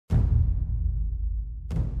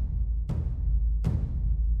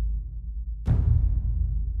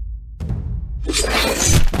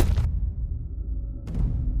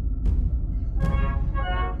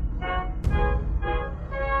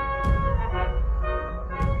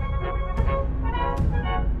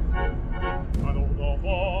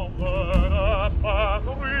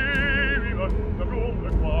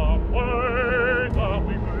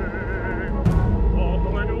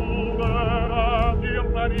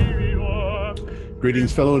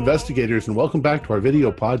Greetings, fellow investigators, and welcome back to our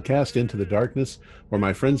video podcast, Into the Darkness, where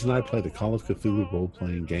my friends and I play the Call of Cthulhu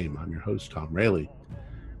role-playing game. I'm your host, Tom Rayleigh.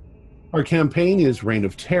 Our campaign is Reign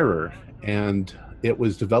of Terror, and it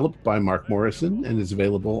was developed by Mark Morrison and is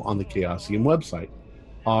available on the Chaosium website.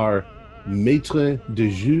 Our maître de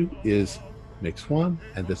jeu is Nick Swan,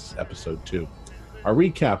 and this is episode 2. Our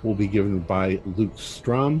recap will be given by Luke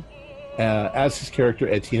Strum as his character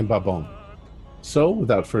Etienne Babon. So,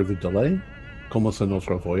 without further delay, commence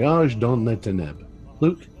notre voyage dans les ténèbres.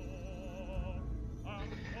 Luke?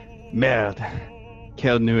 Merde.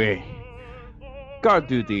 Quelle nuit. Guard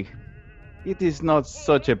duty. It is not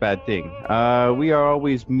such a bad thing. We are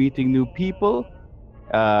always meeting new people,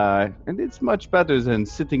 and it's much better than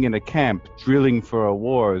sitting in a camp drilling for a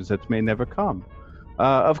war that may never come.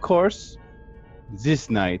 Of course, this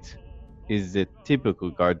night is the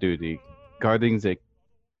typical guard duty. Guarding the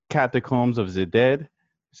catacombs of the dead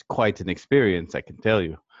is quite an experience, I can tell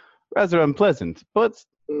you. Rather unpleasant, but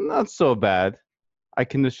not so bad. I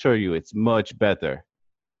can assure you it's much better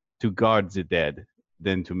to guard the dead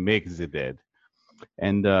than to make the dead.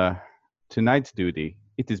 And tonight's duty,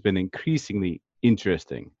 it has been increasingly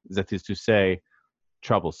interesting, that is to say,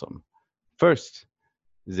 troublesome. First,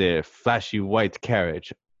 the flashy white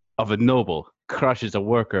carriage of a noble crushes a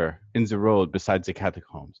worker in the road beside the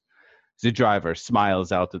catacombs. The driver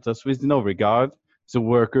smiles out at us with no regard. The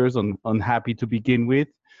workers, unhappy to begin with,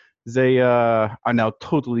 they are now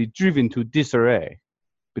totally driven to disarray.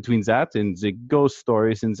 Between that and the ghost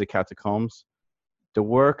stories in the catacombs, the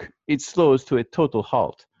work, it slows to a total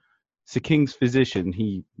halt. The king's physician,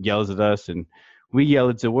 he yells at us, and we yell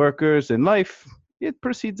at the workers, and life, it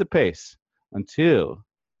proceeds apace until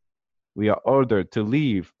we are ordered to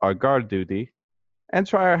leave our guard duty and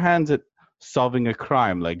try our hands at solving a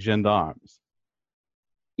crime like gendarmes.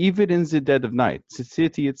 Even in the dead of night, the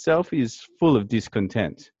city itself is full of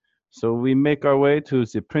discontent. So we make our way to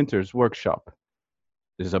the printer's workshop.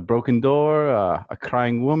 There's a broken door, a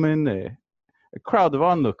crying woman, a crowd of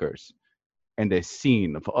onlookers, and a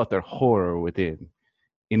scene of utter horror within.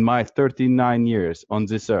 In my 39 years on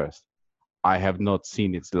this earth, I have not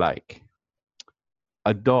seen its like.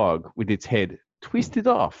 A dog with its head twisted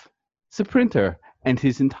off, the printer and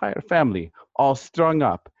his entire family all strung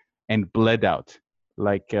up and bled out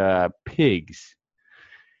like pigs.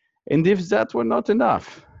 And if that were not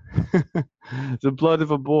enough, the blood of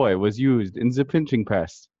a boy was used in the printing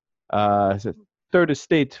press. The Third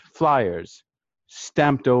Estate flyers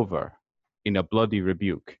stamped over in a bloody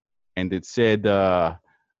rebuke. And it said,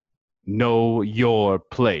 know your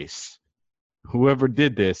place. Whoever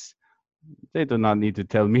did this, they do not need to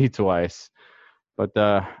tell me twice. But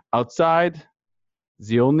outside,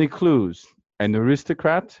 the only clues, an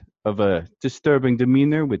aristocrat of a disturbing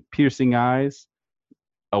demeanor with piercing eyes,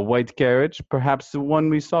 a white carriage, perhaps the one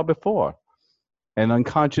we saw before, an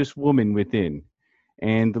unconscious woman within,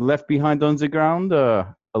 and left behind on the ground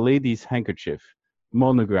a lady's handkerchief,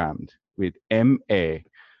 monogrammed with M.A.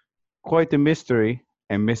 Quite a mystery,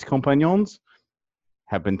 and mes compagnons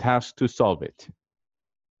have been tasked to solve it.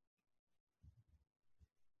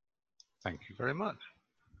 Thank you very much.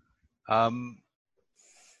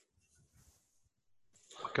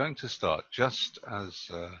 We're going to start just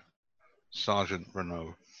as Sergeant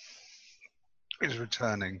Renault is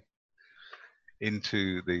returning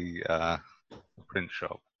into the print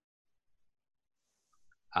shop,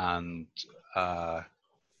 and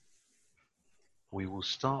we will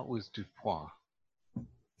start with Dupois.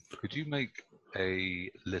 Could you make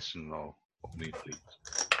a listen roll for me, please?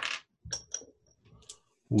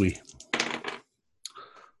 Oui.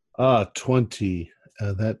 20.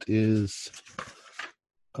 That is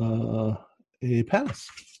a pass.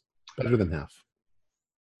 Better than half.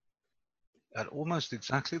 At almost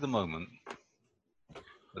exactly the moment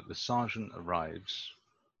that the sergeant arrives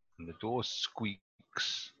and the door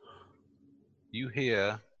squeaks, you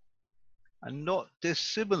hear a not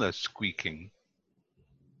dissimilar squeaking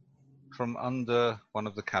from under one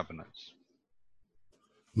of the cabinets.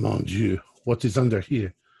 Mon Dieu, what is under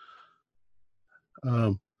here?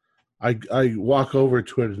 I walk over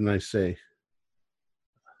to it and I say,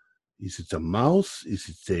 is it a mouse? Is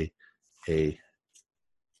it a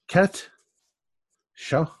cat?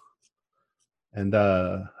 Shah? And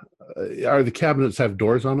are the cabinets have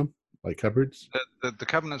doors on them, like cupboards? The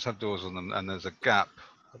cabinets have doors on them, and there's a gap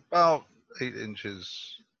about 8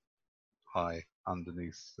 inches high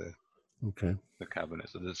underneath the cabinet.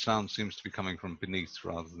 So the sound seems to be coming from beneath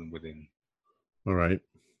rather than within. All right.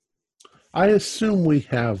 I assume we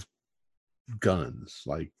have guns,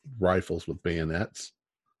 like rifles with bayonets.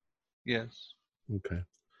 Yes. Okay.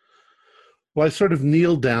 Well, I sort of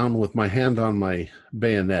kneel down with my hand on my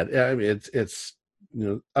bayonet. I mean, it's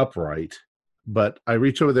upright, but I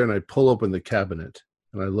reach over there and I pull open the cabinet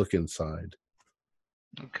and I look inside.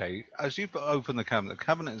 Okay. As you open the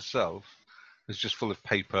cabinet itself is just full of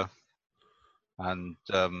paper and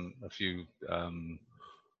a few.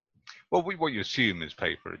 Well, what you assume is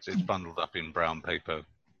paper. It's bundled up in brown paper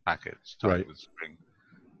packets tied Right. with string.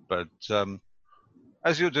 But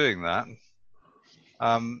as you're doing that,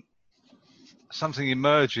 something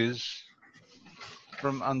emerges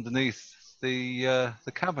from underneath the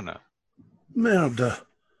cabinet, Merde.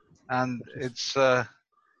 and it's a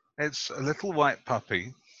little white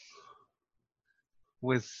puppy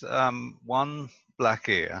with one black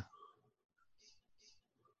ear,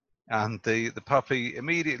 and the puppy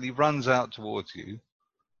immediately runs out towards you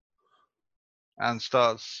and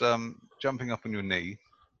starts jumping up on your knee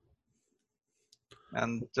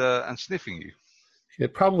and sniffing you.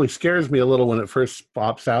 It probably scares me a little when it first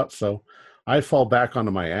pops out, so I fall back onto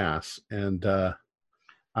my ass and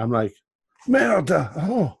I'm like, merde!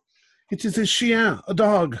 Oh, it is a chien, a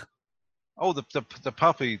dog. Oh, the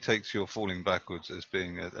puppy takes your falling backwards as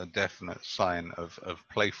being a definite sign of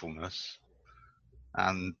playfulness,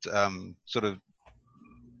 and sort of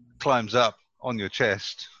climbs up on your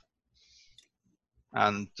chest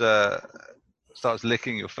and starts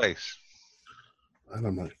licking your face. And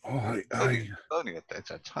I'm like, oh,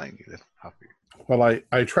 It's a tiny little puppy. well,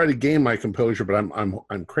 I try to gain my composure, but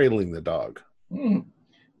I'm cradling the dog.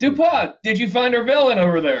 Dupont, did you find our villain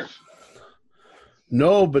over there?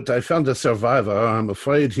 No, but I found a survivor. I'm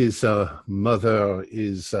afraid his mother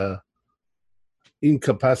is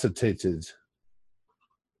incapacitated.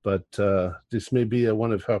 But this may be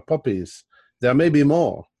one of her puppies. There may be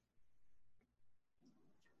more.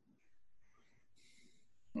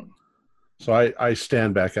 So I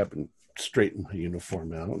stand back up and straighten my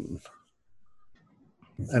uniform out.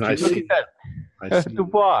 And I see that.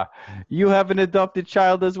 Dubois, you have an adopted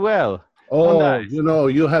child as well. Oh, nice.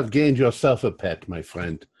 You have gained yourself a pet, my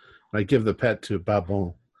friend. I give the pet to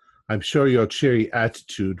Babon. I'm sure your cheery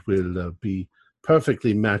attitude will be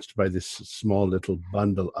perfectly matched by this small little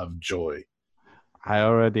bundle of joy. I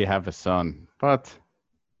already have a son, but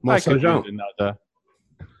Mon I could use Sergeant, another.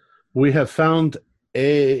 we have found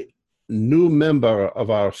a new member of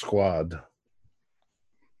our squad.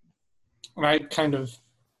 I kind of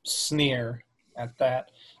sneer at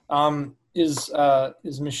that.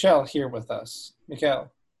 Is Michelle here with us?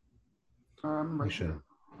 Michael? Right here.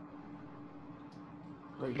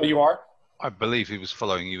 Right Oh, you are? I believe he was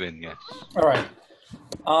following you in, yes. All right.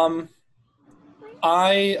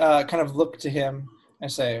 I kind of look to him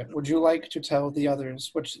and say, would you like to tell the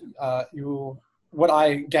others what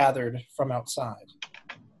I gathered from outside?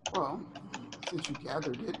 Well, since you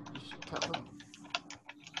gathered it, you should tell them.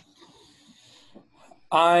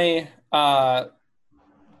 I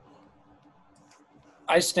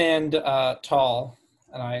stand tall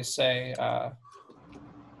and I say,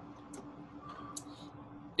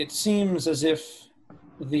 it seems as if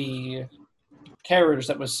the carriage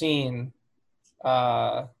that was seen,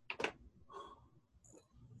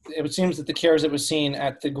 it seems that the carriage that was seen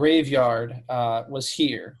at the graveyard was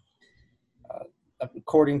here.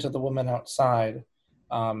 According to the woman outside,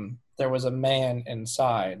 there was a man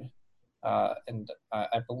inside, and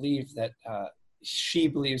I believe that she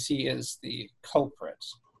believes he is the culprit.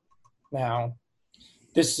 Now,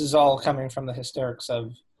 this is all coming from the hysterics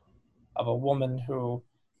of a woman who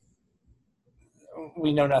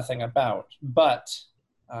we know nothing about, but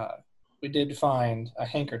we did find a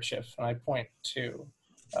handkerchief, and I point to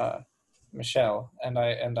Michelle, and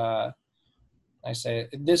I say,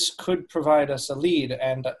 this could provide us a lead,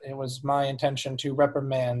 and it was my intention to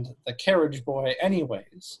reprimand the carriage boy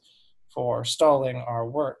anyways for stalling our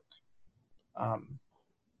work.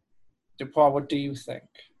 Dupois, what do you think?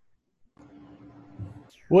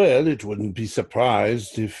 Well, it wouldn't be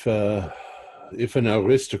surprised if an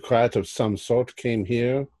aristocrat of some sort came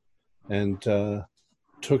here and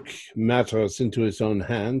took matters into his own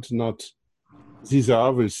hand. These are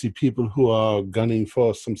obviously people who are gunning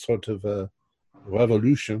for some sort of a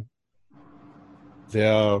revolution. They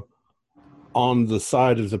are on the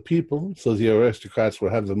side of the people, so the aristocrats will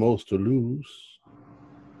have the most to lose.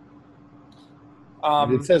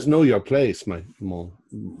 It says know your place, mon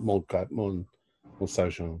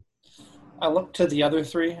sergeant. I look to the other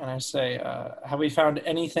three and I say, have we found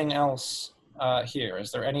anything else here?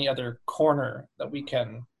 Is there any other corner that we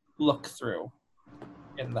can look through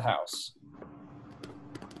in the house?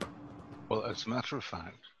 Well, as a matter of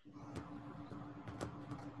fact,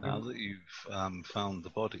 now that you've found the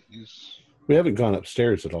bodies, We haven't gone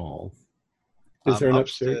upstairs at all. Is there an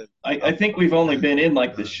upstairs? I think we've only been in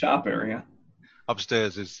like the shop area.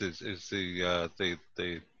 Upstairs is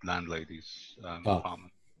the landlady's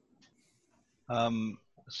apartment.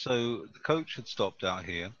 So the coach had stopped out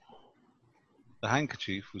here. The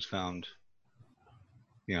handkerchief was found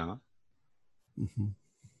here.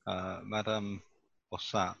 Madame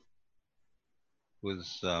Bossat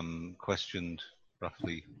was questioned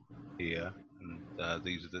roughly here, and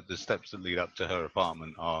these are the steps that lead up to her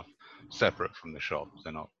apartment are separate from the shop.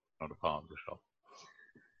 They're not a part of the shop.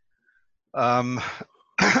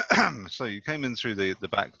 So you came in through the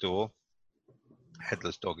back door.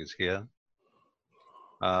 Headless dog is here.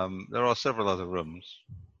 There are several other rooms.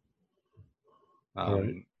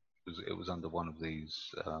 Right. It was under one of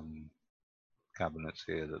these cabinets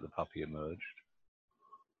here that the puppy emerged.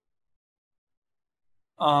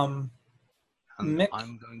 And Mick,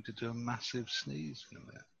 I'm going to do a massive sneeze in a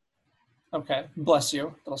minute. okay, bless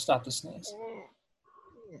you. That'll stop the sneeze.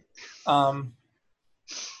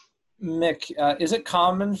 Mick, is it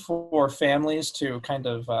common for families to kind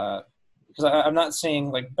of, because I'm not seeing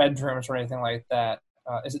like bedrooms or anything like that.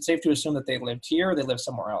 Is it safe to assume that they lived here or they live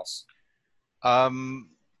somewhere else? You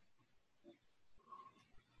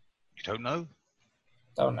don't know?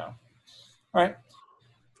 Don't know. All right.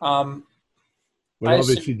 Well,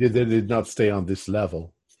 obviously, they did not stay on this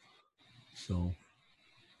level. So.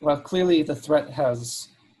 Well, clearly the threat has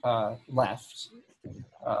left.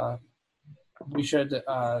 We should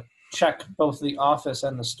check both the office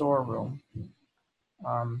and the storeroom.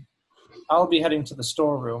 I'll be heading to the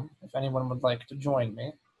storeroom if anyone would like to join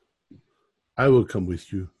me. I will come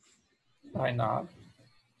with you. I nod.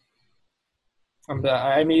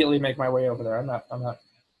 I immediately make my way over there. I'm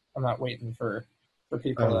not waiting for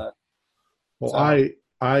people that. Well,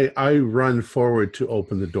 I run forward to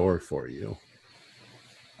open the door for you.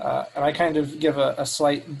 And I kind of give a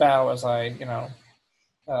slight bow as I,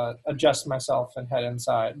 adjust myself and head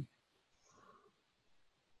inside.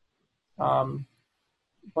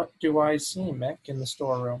 What do I see, Mick, in the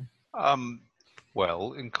storeroom?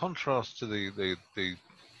 Well, in contrast to the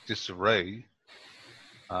disarray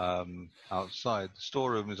outside, the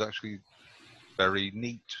storeroom is actually very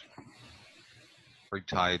neat, very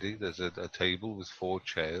tidy. There's a table with 4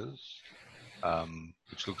 chairs,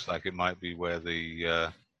 which looks like it might be where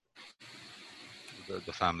the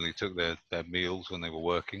family took their meals when they were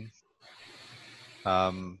working.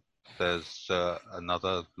 There's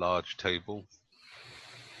another large table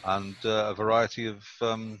and a variety of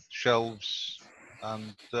shelves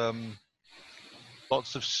and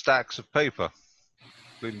lots of stacks of paper,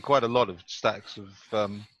 including quite a lot of stacks of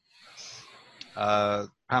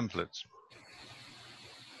pamphlets.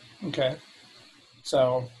 Okay.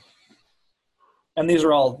 So, and these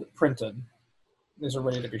are all printed. These are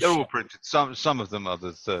ready to be They're all shipped. printed. Some of them are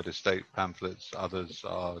the Third Estate pamphlets. Others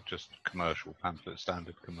are just commercial pamphlets,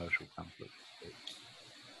 standard commercial pamphlets.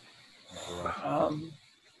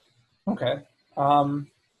 Okay.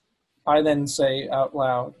 I then say out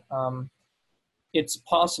loud, it's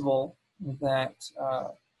possible that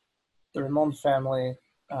the Ramon family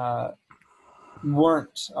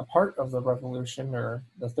weren't a part of the revolution or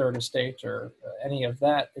the Third Estate or any of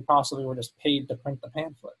that. They possibly were just paid to print the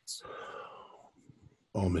pamphlets.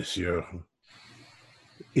 Oh, monsieur.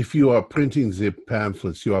 If you are printing the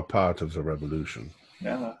pamphlets, you are part of the revolution.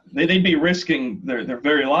 Yeah, they'd be risking their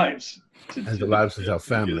very lives. And the lives of our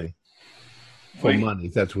family. For money,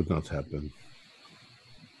 that would not happen.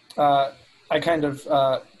 I kind of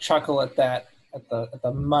chuckle at that, at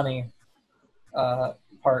the money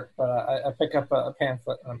part, but I pick up a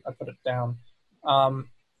pamphlet and I put it down.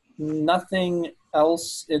 Nothing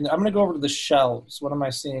else. I'm going to go over to the shelves. What am I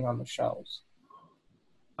seeing on the shelves?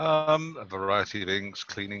 A variety of inks,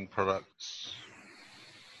 cleaning products.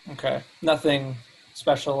 Okay. Nothing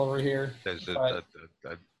special over here. There's a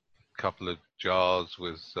couple of jars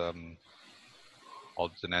with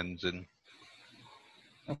odds and ends in.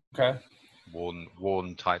 Okay.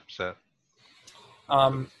 Worn typeset.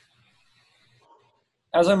 As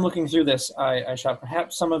I'm looking through this, I shout,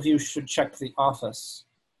 perhaps some of you should check the office.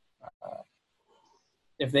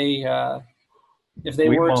 If they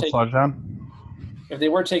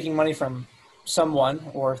were taking money from someone,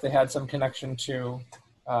 or if they had some connection to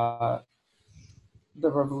the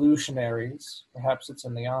revolutionaries, perhaps it's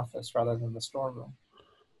in the office rather than the storeroom.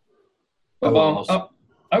 Babong,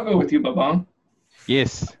 I'll go with you, Babong.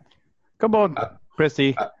 Yes. Come on,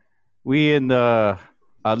 Chrissy. We and our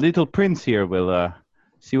little prince here will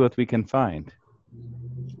see what we can find.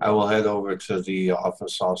 I will head over to the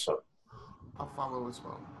office also. I'll follow as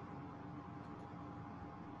well.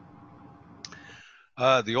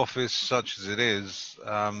 The office, such as it is,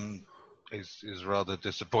 is rather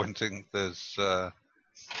disappointing. There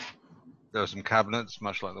are some cabinets,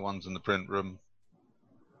 much like the ones in the print room,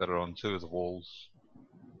 that are on 2 of the walls,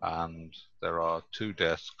 and there are 2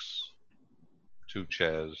 desks, 2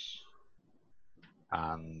 chairs,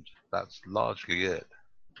 and that's largely it.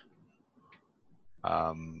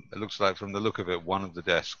 It looks like, from the look of it, one of the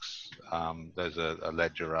desks, there's a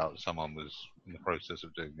ledger out. Someone was in the process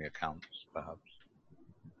of doing the accounts, perhaps.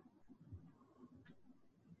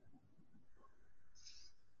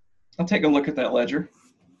 I'll take a look at that ledger.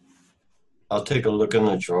 I'll take a look in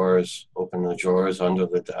the drawers, open the drawers under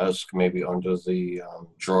the desk, maybe under the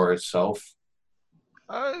drawer itself.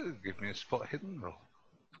 Oh, give me a spot hidden roll.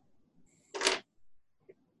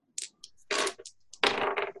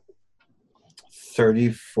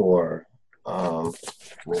 34. Give me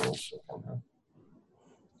 1 second.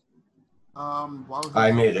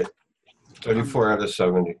 I made it. 34 out of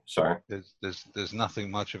 70. Sorry. There's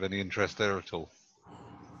nothing much of any interest there at all.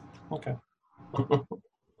 Okay.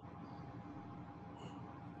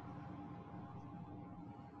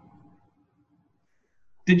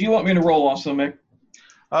 Did you want me to roll also, Mick?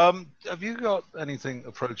 Have you got anything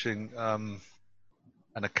approaching an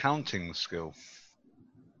accounting skill?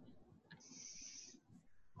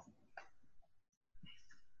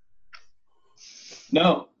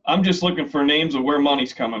 No, I'm just looking for names of where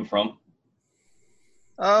money's coming from.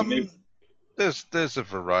 There's a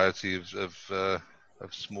variety of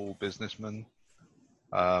small businessmen.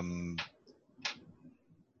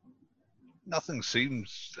 Nothing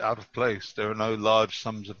seems out of place. There are no large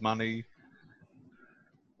sums of money.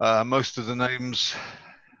 Most of the names,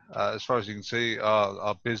 as far as you can see,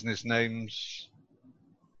 are business names.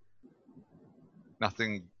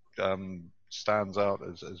 Nothing stands out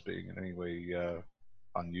as being in any way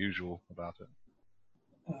unusual about it.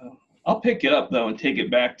 I'll pick it up, though, and take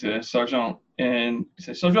it back to Sergeant and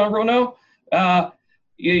say, Sergeant Renaud,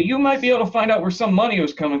 you might be able to find out where some money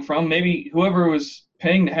was coming from. Maybe whoever was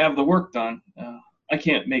paying to have the work done. I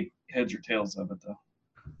can't make heads or tails of it, though.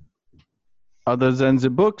 Other than the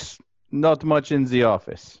books, not much in the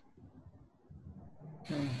office.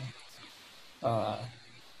 I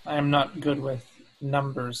am not good with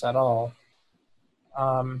numbers at all.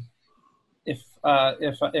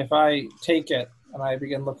 If I take it and I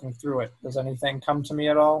begin looking through it, does anything come to me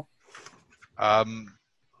at all?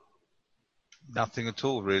 Nothing at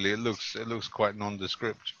all, really. It looks quite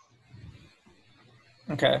nondescript.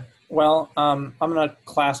 Okay. Well, I'm gonna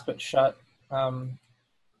clasp it shut.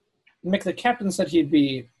 Mick, the captain said he'd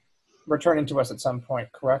be returning to us at some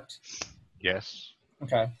point, correct? Yes.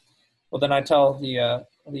 Okay. Well, then I tell the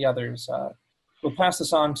others, we'll pass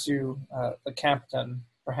this on to the captain.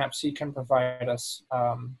 Perhaps he can provide us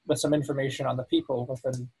with some information on the people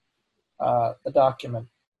within the document.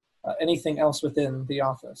 Anything else within the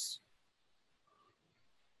office?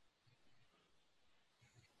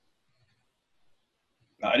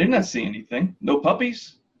 I did not see anything. No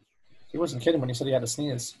puppies? He wasn't kidding when he said he had a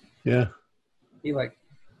sneeze. Yeah. He like...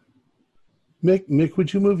 Mick,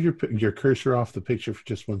 would you move your cursor off the picture for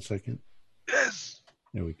just 1 second? Yes.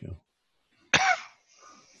 There we go.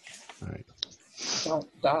 All right.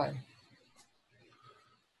 Don't die.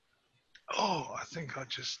 Oh, I think I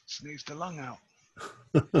just sneezed a lung out.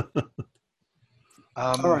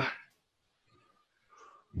 All right.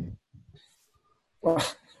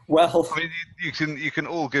 Well, I mean, you can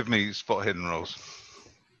all give me spot hidden rolls.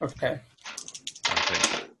 okay.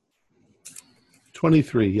 Okay.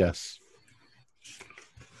 23, yes.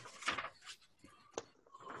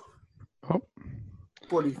 Oh,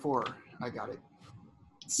 44. I got it.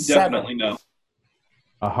 Definitely no.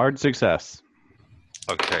 a hard success.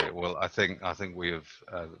 Okay. Well, I think we have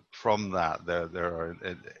from that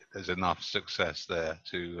there's enough success there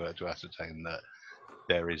to ascertain that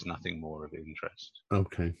there is nothing more of interest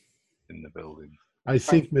Okay. in the building. I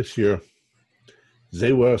think, monsieur,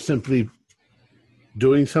 they were simply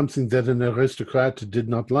doing something that an aristocrat did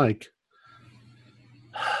not like.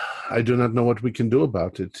 I do not know what we can do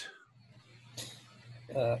about it.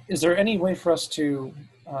 Is there any way for us to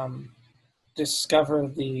discover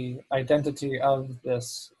the identity of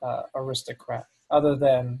this aristocrat, other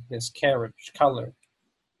than his carriage color?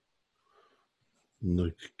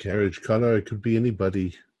 The carriage color, it could be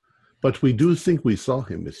anybody. But we do think we saw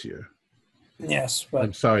him, monsieur. Yes, but...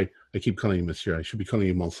 I'm sorry. I keep calling you monsieur. I should be calling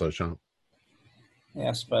you mon sergent.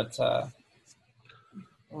 Yes, but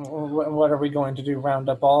what are we going to do? Round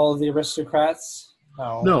up all the aristocrats?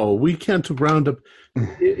 No, we can't round up.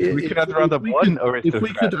 We could have round up one aristocrat. If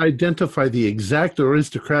we could identify the exact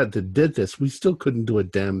aristocrat that did this, we still couldn't do a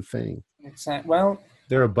damn thing. Exactly. Well,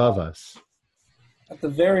 they're above us. At the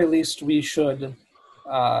very least, we should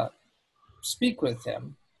speak with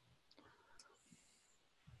him.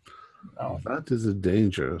 No, That is a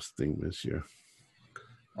dangerous thing, monsieur.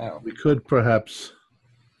 no. We could perhaps,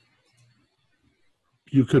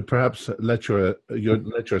 you could perhaps let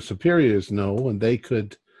your superiors know, and they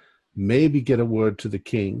could maybe get a word to the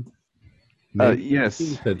king. Maybe Yes. the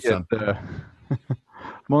king said Yes, something.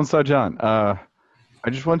 Mon Sergeant, I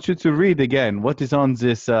just want you to read again what is on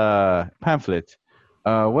this pamphlet.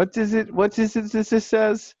 What is it? What is it this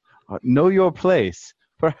says? Know your place.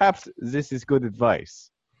 Perhaps this is good advice.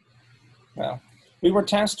 Well, we were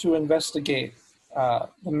tasked to investigate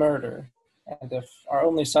the murder, and if our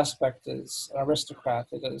only suspect is an aristocrat,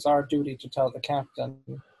 it is our duty to tell the captain.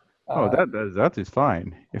 That is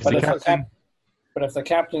fine. If But the if, captain, if the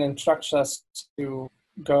captain instructs us to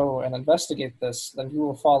go and investigate this, then you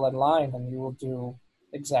will fall in line and you will do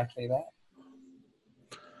exactly that.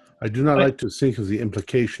 I do not like to think of the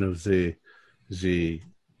implication of the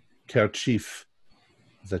kerchief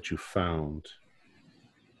that you found.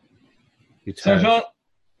 It has Sergeant,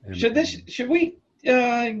 an- should we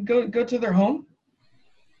go to their home,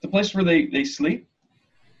 the place where they sleep?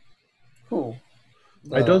 Cool.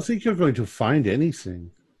 I don't think you're going to find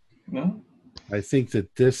anything. No. I think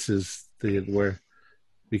that this is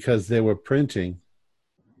because they were printing.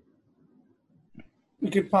 We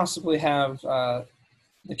could possibly have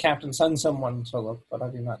the captain send someone to look, but I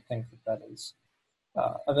do not think that is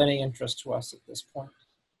of any interest to us at this point.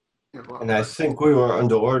 Yeah, well, And I think we were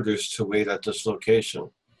under orders to wait at this location.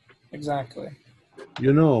 Exactly.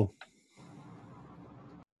 You know,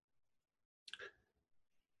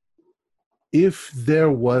 if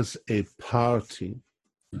there was a party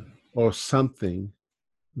or something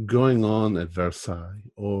going on at Versailles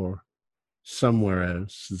or somewhere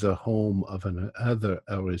else, the home of another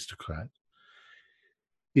aristocrat,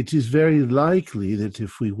 it is very likely that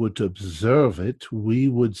if we would observe it, we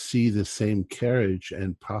would see the same carriage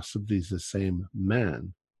and possibly the same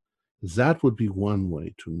man. That would be one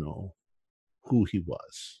way to know who he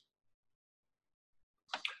was.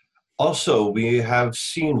 Also, we have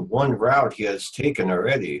seen one route he has taken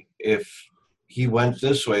already. If he went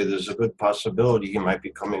this way, there's a good possibility he might be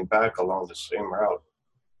coming back along the same route.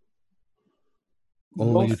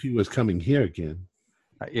 Only if he was coming here again.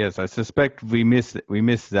 yes, I suspect we missed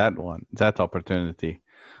that opportunity.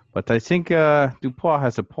 But I think Dupois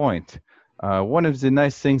has a point. One of the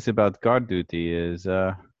nice things about guard duty is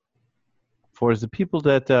for the people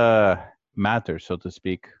that matter, so to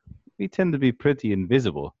speak, we tend to be pretty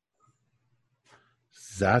invisible.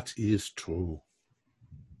 That is true.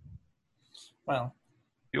 Well,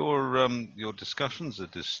 Your discussions are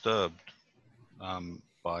disturbed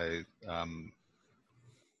by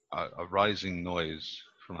a rising noise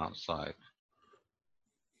from outside,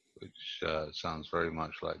 which sounds very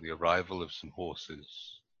much like the arrival of some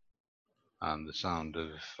horses and the sound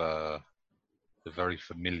of the very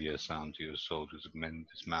familiar sound to your soldiers of men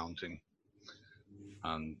dismounting,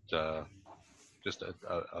 and just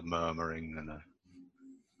a murmuring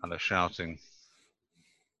and a shouting.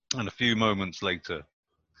 And a few moments later,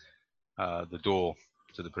 the door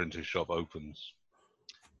to the printer's shop opens,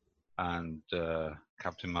 and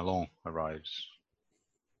Captain Malon arrives,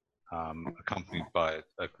 accompanied by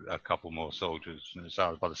a couple more soldiers.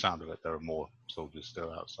 And by the sound of it, there are more soldiers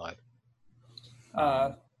still outside.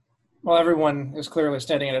 well, everyone is clearly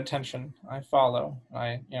standing at attention. I follow.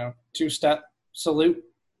 I, two-step salute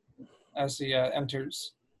as he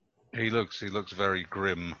enters. He looks very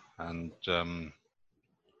grim and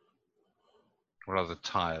rather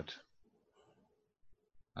tired.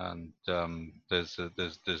 And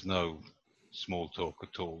there's no small talk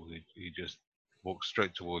at all. He just walks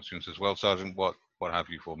straight towards you and says, "Well, Sergeant, what have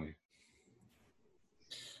you for me?"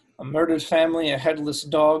 A murdered family, a headless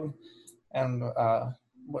dog, and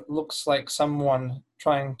what looks like someone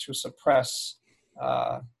trying to suppress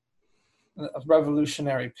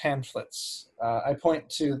revolutionary pamphlets. I point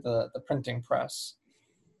to the printing press.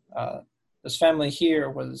 This family here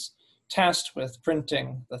was tasked with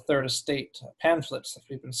printing the Third Estate pamphlets that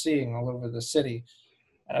we've been seeing all over the city,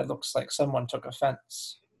 and it looks like someone took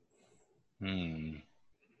offense. Do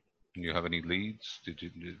you have any leads?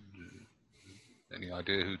 Any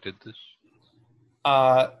idea who did this?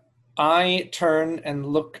 I turn and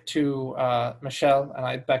look to Michel, and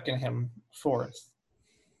I beckon him forth.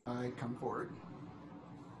 I come forward.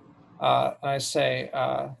 And I say,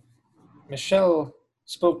 Michel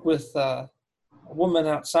spoke with a woman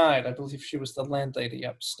outside. I believe she was the landlady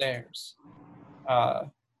upstairs.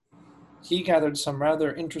 He gathered some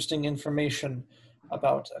rather interesting information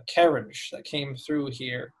about a carriage that came through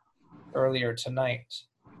here earlier tonight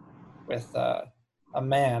with a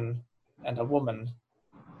man and a woman.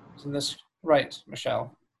 And this Right,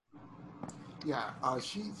 Michelle. Yeah,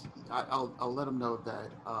 she's. I'll let him know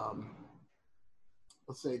that.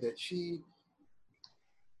 Let's say that she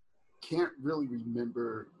can't really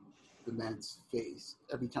remember the man's face.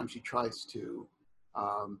 Every time she tries to,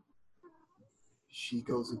 um, she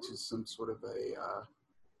goes into some sort of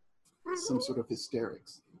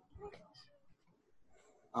hysterics.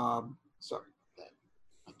 Sorry, that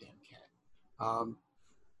my damn cat.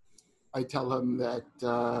 I tell him that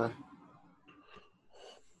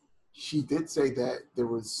she did say that there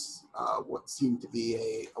was what seemed to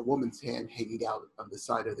be a woman's hand hanging out on the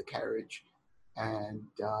side of the carriage, and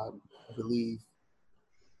I believe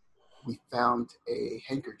we found a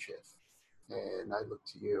handkerchief. And I look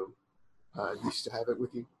to you. You still have it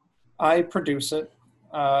with you? I produce it,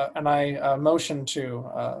 and I motion to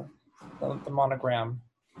the monogram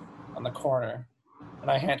on the corner, and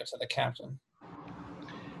I hand it to the captain.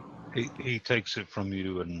 He takes it from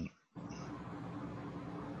you and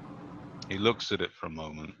he looks at it for a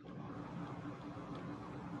moment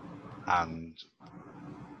and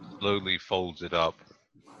slowly folds it up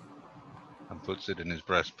and puts it in his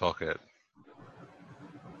breast pocket.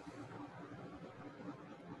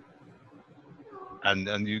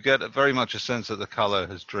 And you get very much a sense that the color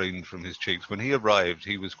has drained from his cheeks. When he arrived,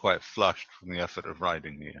 he was quite flushed from the effort of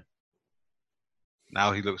riding here.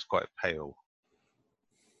 Now he looks quite pale.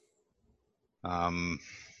 And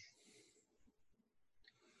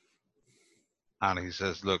he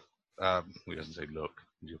says, look, he doesn't say look,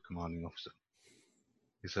 he's your commanding officer.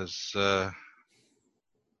 He says,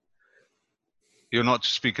 you're not to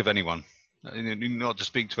speak of anyone. You're not to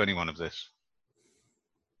speak to anyone of this.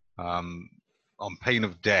 On pain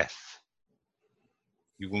of death,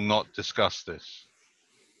 you will not discuss this.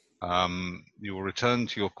 You will return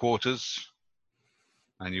to your quarters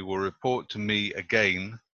and you will report to me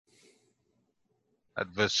again at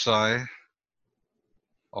Versailles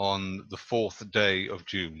on the 4th day of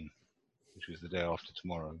June, which is the day after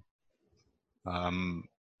tomorrow.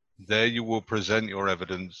 There you will present your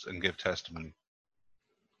evidence and give testimony.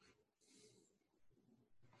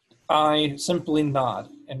 I simply nod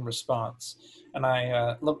in response, and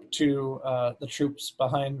I look to the troops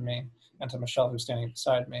behind me and to Michelle, who's standing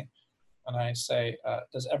beside me, and I say,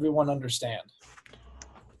 does everyone understand?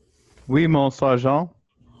 Oui, mon sergent.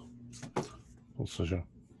 Sergent.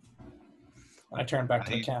 I turn back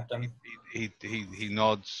to the captain. He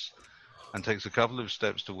nods and takes a couple of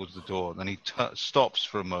steps towards the door. Then he stops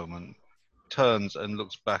for a moment, turns and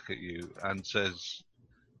looks back at you and says,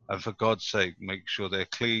 and for God's sake, make sure they're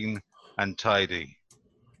clean and tidy.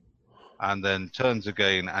 And then turns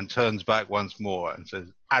again and turns back once more and says,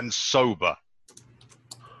 and sober.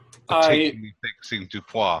 Particularly fixing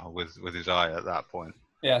Dupois with his eye at that point.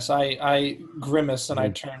 Yes, I grimace and I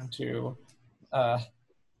turn to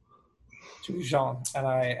Jean and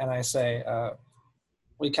I say,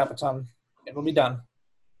 "Oui, Capitan, it will be done."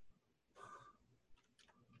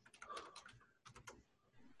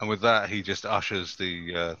 And with that, he just ushers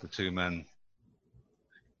the two men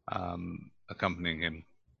accompanying him.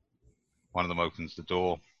 One of them opens the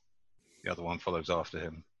door, the other one follows after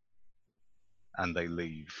him, and they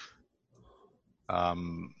leave.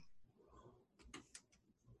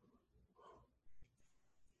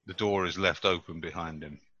 The door is left open behind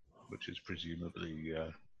him, which is presumably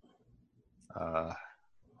a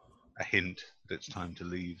hint that it's time to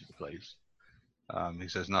leave the place. He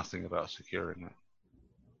says nothing about securing it.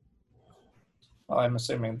 Well, I'm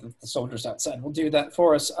assuming that the soldiers outside will do that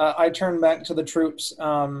for us. I turn back to the troops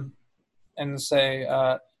and say,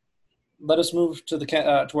 "Let us move to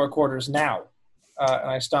to our quarters now." And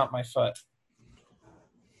I stomp my foot.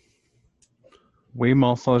 Oui,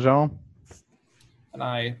 mon sergent. And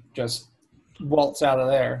I just waltz out of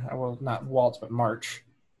there. I will not waltz, but march.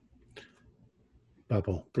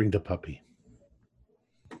 Bubble, bring the puppy.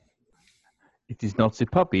 It is not the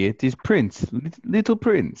puppy, it is Prince, little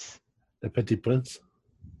Prince. The petit prince?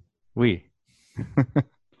 Oui.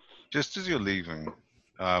 Just as you're leaving,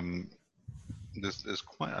 there's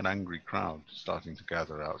quite an angry crowd starting to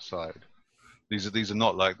gather outside. These are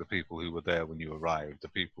not like the people who were there when you arrived. The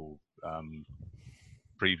people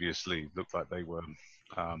previously looked like they were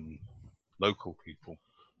local people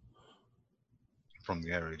from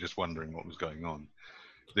the area, just wondering what was going on.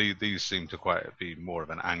 These seem to quite be more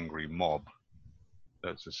of an angry mob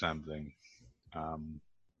that's assembling.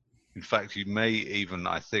 In fact, you may even,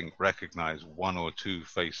 I think, recognize one or two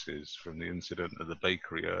faces from the incident at the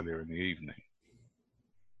bakery earlier in the evening.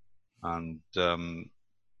 And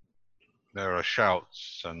there are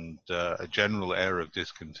shouts and a general air of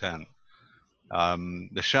discontent.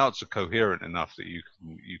 The shouts are coherent enough that you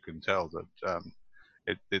can tell that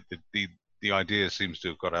the idea seems to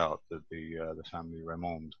have got out that the family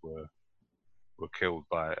Raymond were killed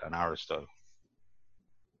by an aristo.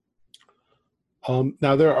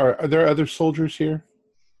 Now are there other soldiers here?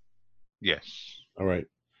 Yes. All right.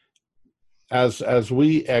 As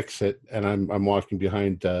we exit, and I'm walking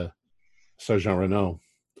behind Sergeant Renault,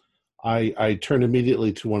 I turn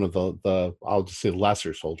immediately to one of the I'll just say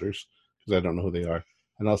lesser soldiers because I don't know who they are,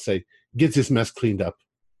 and I'll say, "Get this mess cleaned up."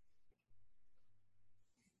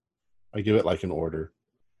 I give it like an order,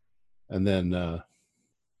 and then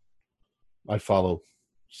I follow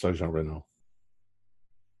Sergeant Renault.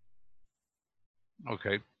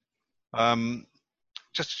 Okay.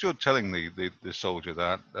 Just as you're telling the soldier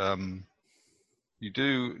that, you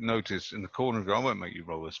do notice in the corner of I won't make you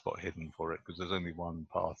roll a spot hidden for it because there's only one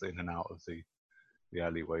path in and out of the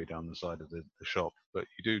alleyway down the side of the shop, but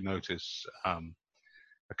you do notice a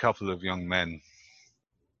couple of young men,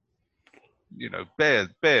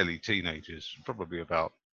 barely teenagers, probably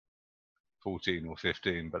about 14 or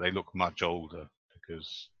 15, but they look much older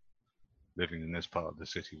because living in this part of the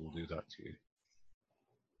city will do that to you.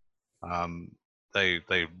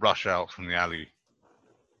 They rush out from the alley,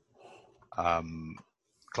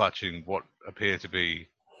 clutching what appear to be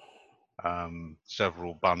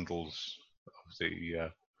several bundles of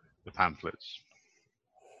the pamphlets,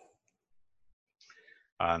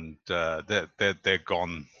 and they're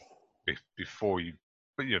gone before you,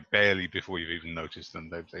 but barely before you've even noticed them.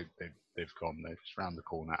 They've gone. They're just round the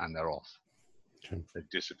corner and they're off. Okay. They've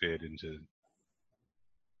disappeared into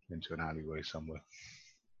an alleyway somewhere.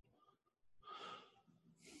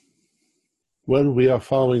 Well, we are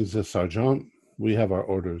following the sergeant. We have our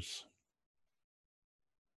orders.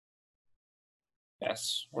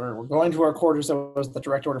 Yes, we're going to our quarters. That was the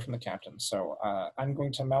direct order from the captain. So I'm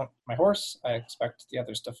going to mount my horse. I expect the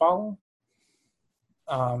others to follow.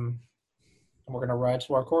 And we're going to ride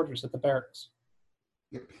to our quarters at the barracks.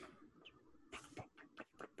 Yep.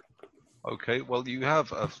 Okay, well, you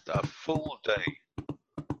have a full day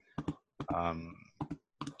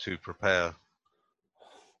to prepare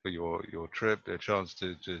for your trip, a chance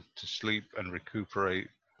to sleep and recuperate.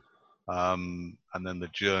 And then the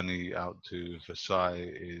journey out to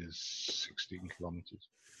Versailles is 16 kilometers,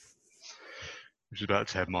 which is about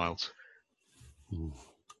 10 miles.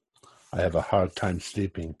 I have a hard time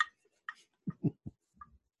sleeping.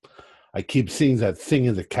 I keep seeing that thing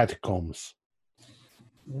in the catacombs.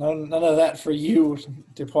 None of that for you,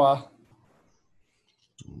 Dupois.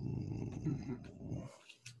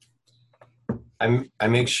 I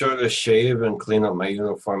make sure to shave and clean up my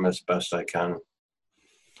uniform as best I can.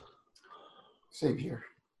 Same here.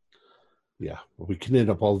 Yeah, we clean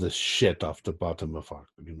up all this shit off the bottom of our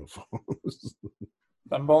uniforms.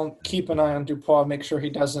 I'm going to keep an eye on Dupois, make sure he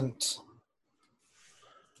doesn't.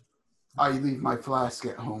 I leave my flask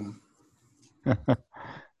at home.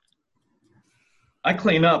 I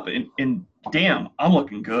clean up, and damn, I'm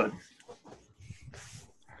looking good.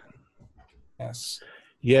 Yes.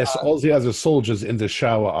 Yes, all the other soldiers in the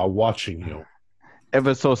shower are watching you.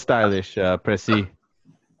 Ever so stylish, Pressy.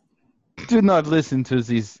 Do not listen to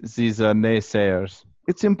these naysayers.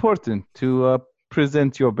 It's important to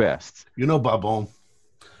present your best. You know, Babon,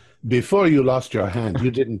 before you lost your hand,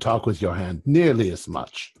 you didn't talk with your hand nearly as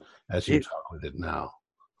much as you talk with it now.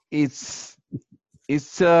 It's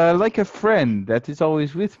like a friend that is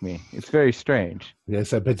always with me. It's very strange.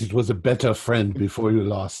 Yes, I bet it was a better friend before you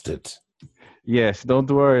lost it. Yes, don't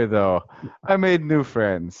worry though. I made new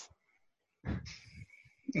friends.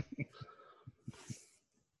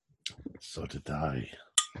 So did I.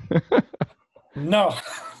 No.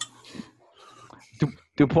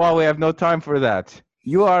 Dupois, we have no time for that.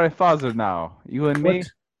 You are a father now. You and me,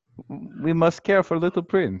 we must care for little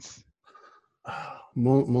Prince.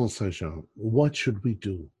 Mon Sergeant, what should we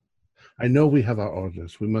do? I know we have our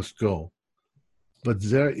orders. We must go. But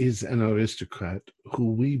there is an aristocrat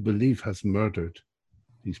who we believe has murdered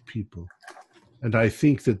these people. And I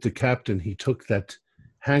think that the captain, he took that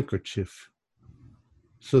handkerchief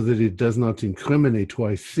so that it does not incriminate who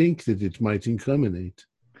I think that it might incriminate.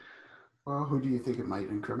 Well, who do you think it might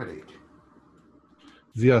incriminate?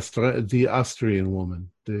 The Austrian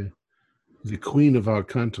woman, the queen of our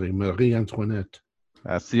country, Marie Antoinette.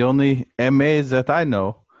 That's the only MA that I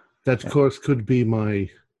know. That, of course, could be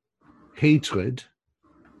my hatred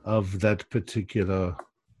of that particular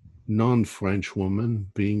non-French woman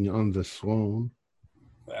being on the throne.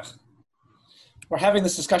 Ugh. We're having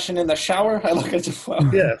this discussion in the shower. I look at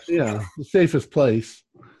Dupois. Yes, yeah, the safest place.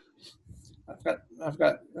 I've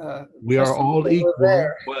got. We are all equal.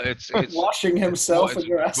 There, Well, it's washing himself, and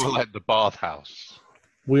you're more asking. like the bathhouse.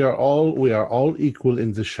 We are all equal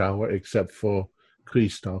in the shower, except for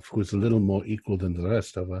Christoph, who's a little more equal than the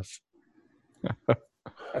rest of us.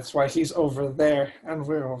 That's why he's over there and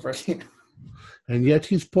we're over here. And yet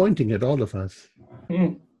he's pointing at all of us.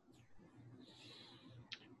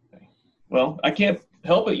 Well, I can't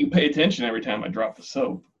help it. You pay attention every time I drop the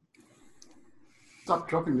soap. Stop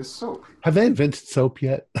dropping the soap. Have they invented soap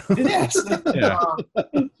yet? Yes. Yeah.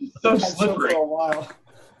 So Had soap slippery. for a while.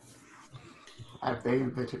 Have they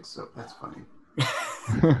invented soap? That's funny.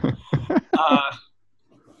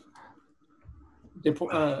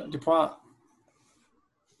 Dupont,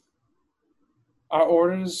 our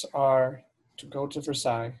orders are to go to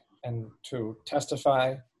Versailles and to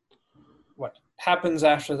testify. What happens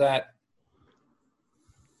after that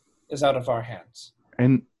is out of our hands.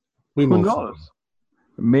 And We who most knows?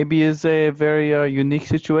 Maybe it's a very unique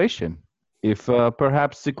situation. If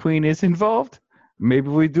perhaps the queen is involved, maybe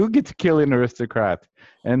we do get to kill an aristocrat.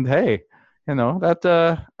 And hey,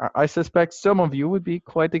 that I suspect some of you would be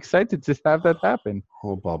quite excited to have that happen.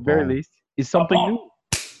 Oh, Bob. Very least, is something new.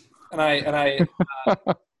 And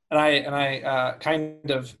I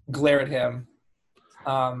kind of glare at him.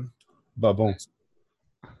 Babon.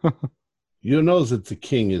 You know that the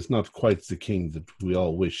king is not quite the king that we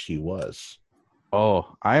all wish he was.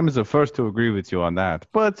 Oh, I am the first to agree with you on that.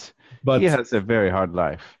 But he has a very hard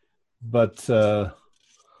life. But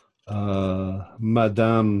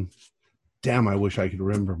Madame, damn, I wish I could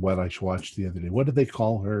remember what I watched the other day. What did they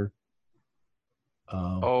call her?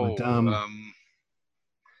 Madame,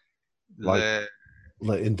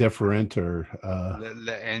 Le Indifferent or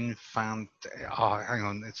Le Enfant. Oh, hang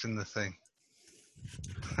on, it's in the thing.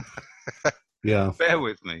 yeah. Bear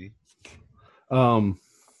with me.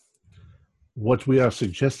 What we are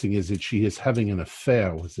suggesting is that she is having an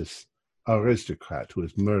affair with this aristocrat who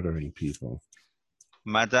is murdering people.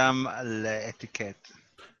 Madame l'Etiquette.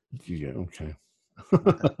 Yeah, okay.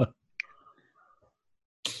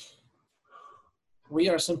 We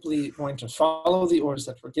are simply going to follow the orders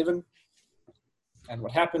that were given, and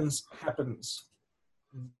what happens, happens.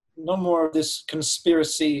 No more of this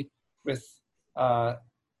conspiracy with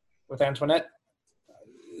Antoinette.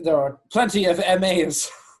 There are plenty of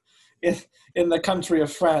MAs in the country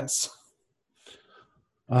of France.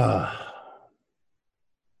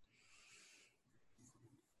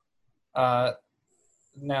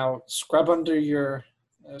 Now scrub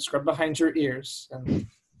behind your ears, and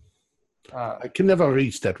I can never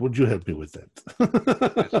reach that. Would you help me with that?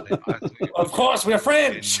 of course we're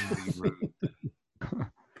French.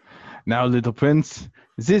 Now, little prince,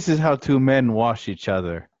 this is how two men wash each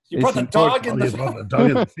other. You brought the dog in You brought the dog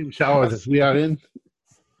in the same shower that we are in.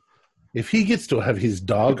 If he gets to have his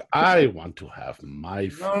dog, I want to have my.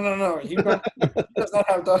 No. He does not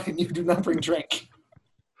have a dog, and you do not bring drink.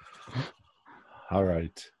 All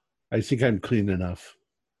right. I think I'm clean enough.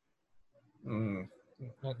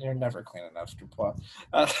 You're never clean enough, Dupois.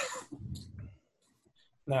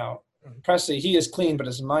 Now, Presley, he is clean, but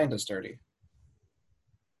his mind is dirty.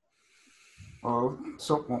 Oh,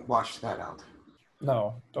 soap won't wash that out.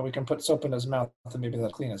 No, but we can put soap in his mouth, and maybe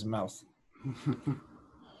that'll clean his mouth.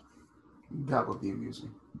 That would be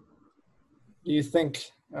amusing. Do you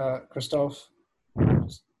think, Christophe,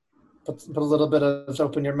 put a little bit of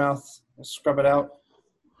soap in your mouth, scrub it out?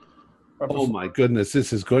 Oh my goodness,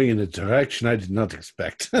 this is going in a direction I did not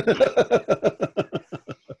expect. You're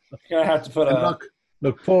gonna have to put a.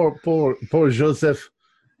 Look, poor Joseph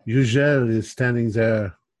Ugel is standing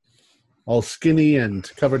there, all skinny and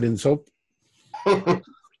covered in soap.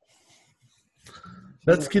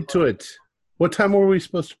 Let's get to it. What time were we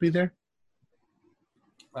supposed to be there?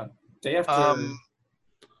 Day after.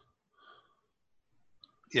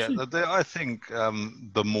 Yeah, I think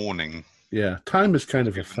the morning. Yeah, time is kind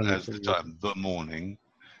of a funny As the thing. time, the morning.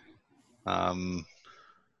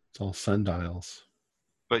 It's all sundials.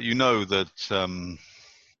 But you know that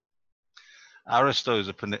aristos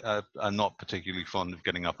are not particularly fond of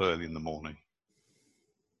getting up early in the morning.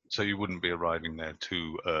 So you wouldn't be arriving there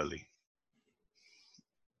too early.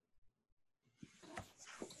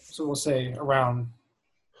 So we'll say around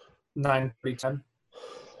 9:30, 10.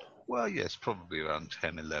 Well, yes, probably around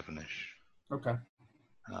 10, 11-ish. Okay.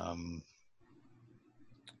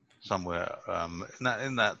 Somewhere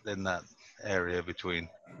in that area between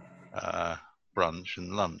brunch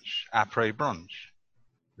and lunch. Après brunch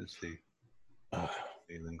is the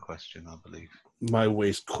meal in question, I believe. My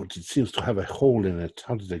waistcoat, it seems to have a hole in it.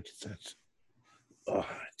 How did I get that? Oh,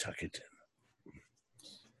 I tuck it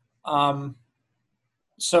in.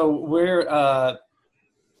 So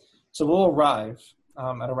we'll arrive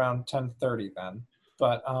at around 10:30 then.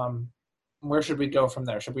 But where should we go from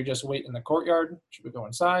there? Should we just wait in the courtyard? Should we go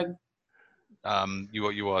inside?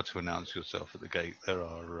 You are to announce yourself at the gate. There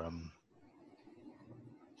are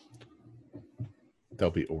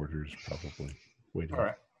There'll be orders probably waiting. All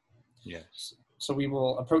right. yes. So we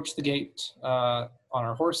will approach the gate on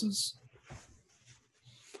our horses.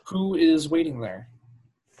 Who is waiting there?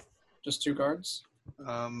 Just 2 guards?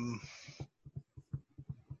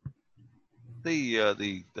 They're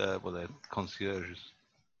concierges.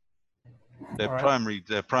 Their All right.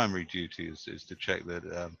 primary duty is to check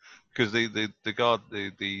that because the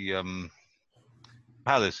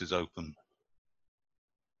palace is open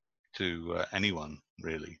to anyone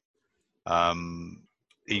really,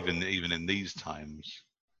 even in these times.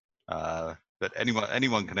 But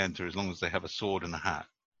anyone can enter as long as they have a sword and a hat,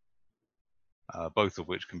 both of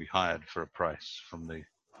which can be hired for a price from the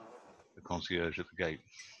concierge at the gate.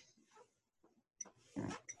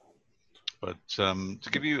 But to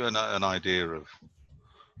give you an idea of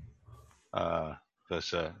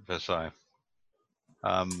Versailles,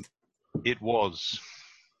 it was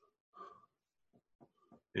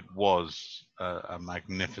a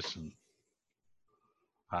magnificent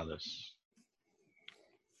palace,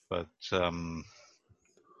 but the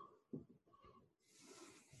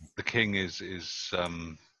king is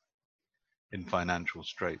in financial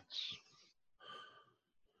straits.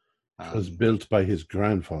 It was built by his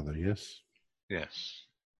grandfather, yes? Yes.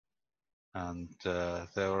 And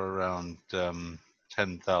there were around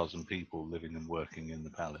 10,000 people living and working in the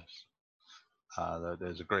palace.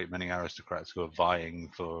 There's a great many aristocrats who are vying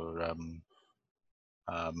for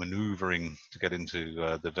maneuvering to get into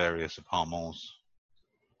the various apartments.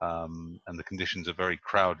 And the conditions are very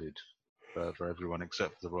crowded for everyone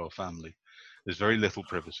except for the royal family. There's very little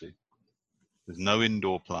privacy. There's no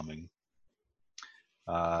indoor plumbing.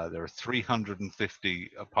 There are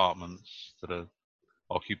 350 apartments that are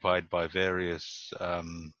occupied by various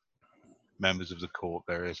members of the court,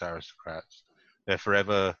 various aristocrats. They're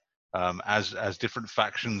forever, as different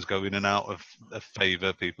factions go in and out of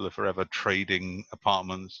favor, people are forever trading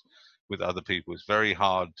apartments with other people. It's very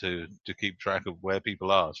hard to keep track of where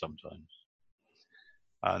people are sometimes.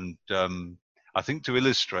 And I think to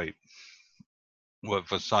illustrate what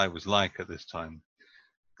Versailles was like at this time,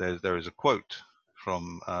 there is a quote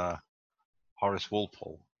from Horace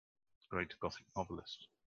Walpole, great Gothic novelist,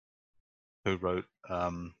 who wrote,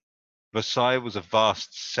 Versailles was a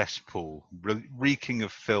vast cesspool, reeking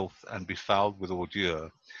of filth and befouled with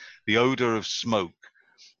ordure. The odor of smoke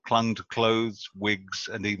clung to clothes, wigs,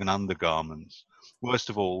 and even undergarments.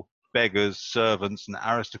 Worst of all, beggars, servants, and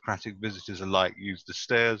aristocratic visitors alike used the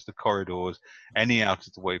stairs, the corridors, any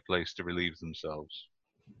out-of-the-way place to relieve themselves.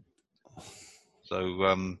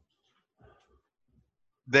 So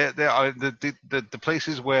there are the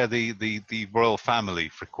places where the royal family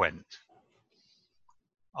frequent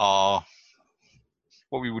are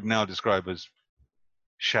what we would now describe as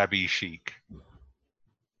shabby chic.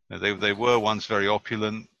 They were once very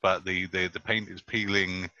opulent, but the paint is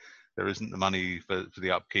peeling. There isn't the money for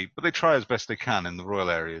the upkeep, but they try as best they can in the royal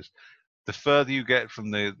areas. The further you get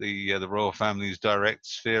from the royal family's direct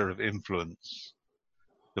sphere of influence,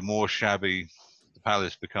 the more shabby the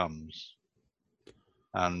palace becomes.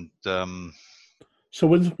 And so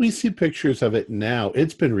when we see pictures of it now,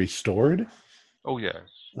 it's been restored? Oh, yes.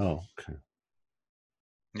 Oh, okay.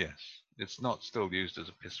 Yes. It's not still used as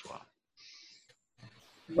a pissoir.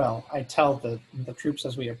 Well, I tell the troops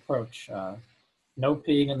as we approach, no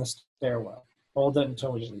peeing in the stairwell. Hold it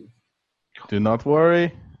until we leave. Do not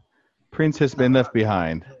worry. Prince has been left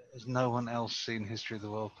behind. Has no one else seen History of the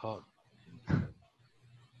World Part?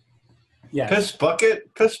 Yes. Piss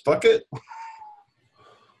bucket? Piss bucket?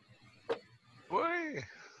 Boy.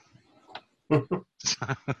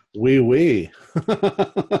 Oui.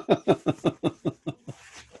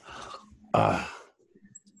 All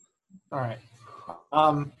right.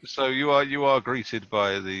 So you are greeted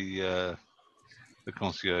by the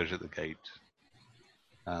concierge at the gate,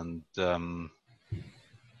 and I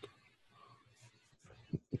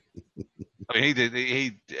mean,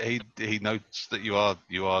 he notes that you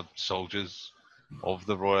are soldiers of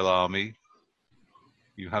the Royal Army.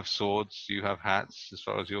 You have swords, you have hats. As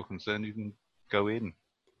far as you're concerned, you can go in.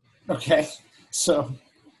 Okay. So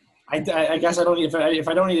I guess I don't need, if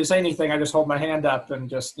I don't need to say anything, I just hold my hand up and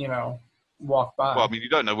just, walk by. Well, I mean, you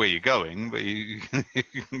don't know where you're going, but you can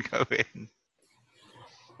go in.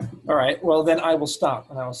 All right. Well, then I will stop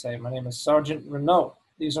and I will say, my name is Sergeant Renault.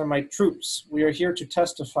 These are my troops. We are here to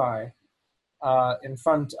testify in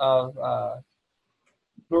front of.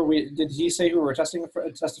 Who are we? Did he say who we're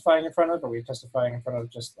testifying in front of? Are we testifying in front of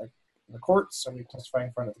just like the courts? Are we testifying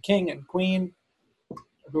in front of the king and queen?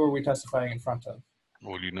 Who are we testifying in front of?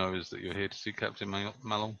 All you know is that you're here to see Captain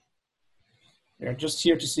Malon. We are just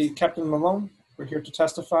here to see Captain Malone. We're here to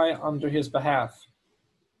testify under his behalf.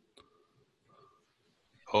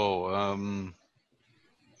 Oh,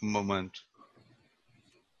 moment.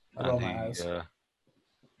 I roll And my eyes.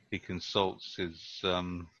 he consults his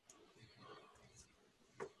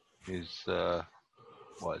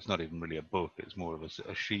well, it's not even really a book. It's more of a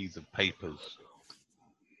sheath of papers.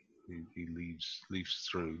 He leaves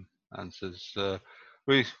through and says, you're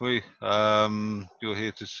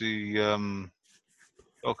here to see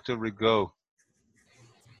Dr. Rigaud.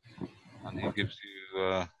 And he gives you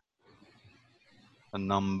a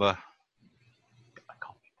number. I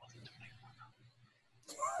can't be bothered to make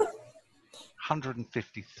that up.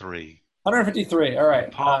 153. 153, all right.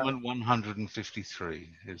 Apartment 153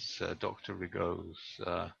 is Dr. Rigaud's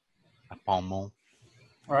apartment.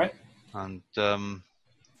 All right. And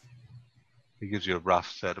he gives you a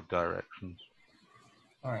rough set of directions.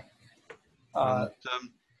 All right. And,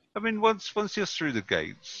 I mean, once you're through the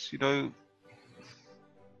gates, you know,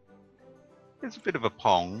 it's a bit of a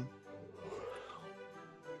pong,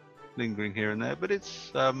 lingering here and there, but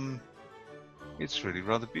it's really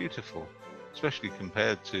rather beautiful, especially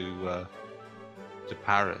compared to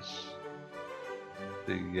Paris.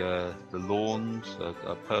 The lawns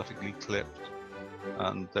are perfectly clipped,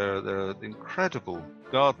 and there are incredible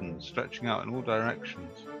gardens stretching out in all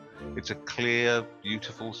directions. It's a clear,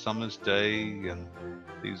 beautiful summer's day, and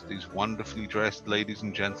these wonderfully dressed ladies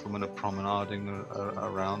and gentlemen are promenading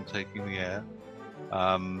around, taking the air.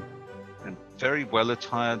 And very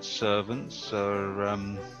well-attired servants are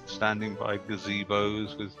standing by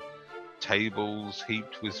gazebos with tables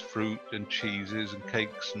heaped with fruit and cheeses and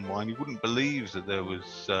cakes and wine. You wouldn't believe that there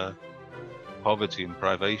was poverty and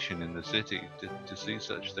privation in the city to see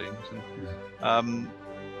such things. And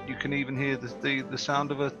you can even hear the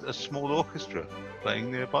sound of a small orchestra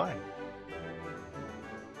playing nearby.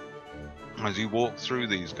 As you walk through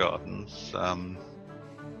these gardens,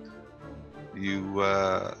 you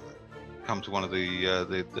come to one of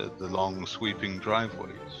the long sweeping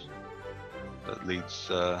driveways that leads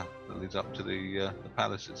up to the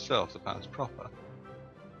palace itself, the palace proper.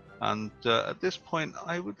 And at this point,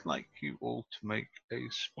 I would like you all to make a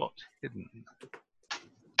spot hidden.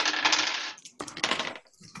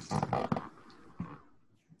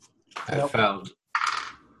 I failed.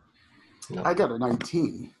 I got a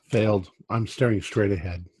 19. Failed. I'm staring straight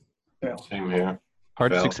ahead. Same here.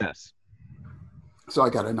 Hard Fail. success. So I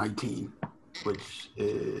got a 19, which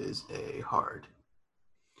is a hard.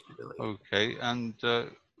 Really. Okay, and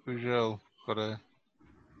Ugel got a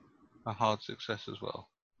hard success as well.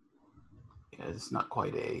 Yeah, it's not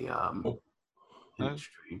quite a No?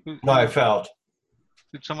 extreme. No, I failed.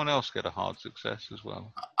 Did someone else get a hard success as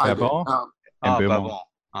well? I did. Babon? And Beaumont. Babon.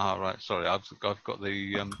 Ah, right. Sorry, I've got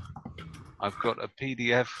the I've got a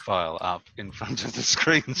PDF file up in front of the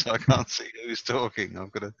screen, so I can't see who's talking.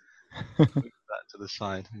 I've got to move that to the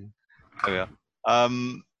side. There we are.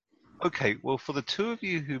 Okay. Well, for the two of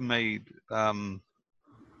you who made a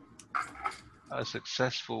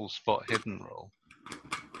successful spot hidden roll,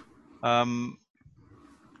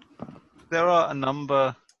 there are a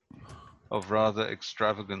number of rather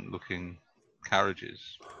extravagant-looking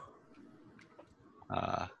carriages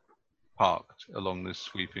parked along this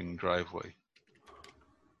sweeping driveway.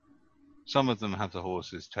 Some of them have the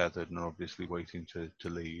horses tethered and are obviously waiting to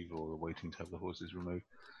leave or waiting to have the horses removed.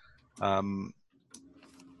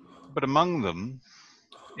 But among them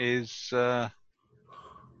is a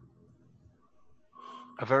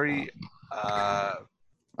very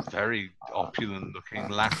opulent-looking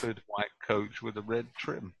lacquered white coach with a red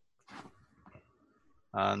trim.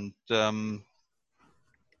 And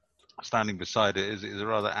standing beside it is a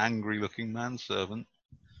rather angry-looking manservant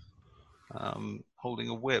holding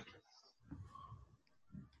a whip.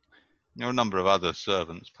 There are a number of other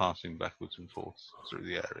servants passing backwards and forths through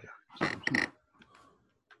the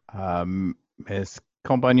area. Mes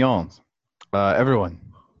compagnons, everyone,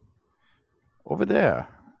 over there.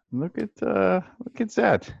 Look at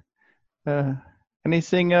that.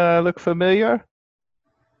 Anything look familiar?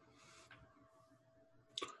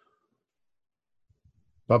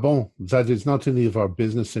 Babon, that is not any of our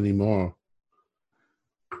business anymore.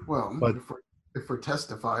 Well, But- if we're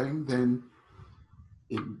testifying, then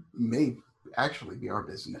it may actually be our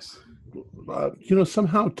business. You know,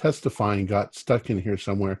 somehow testifying got stuck in here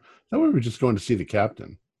somewhere. Now we were just going to see the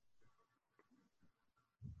captain.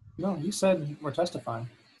 No, you said we're testifying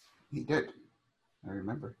He did. I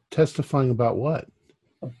remember. Testifying about what?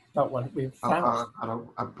 about what we've found.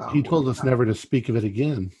 About He told what us never to speak of it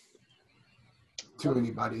again. to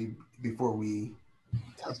anybody before we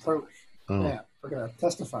testify. Approach. Oh. Yeah, we're going to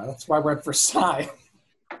testify. That's why we're at Versailles.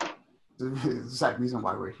 the exact reason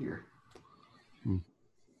why we're here.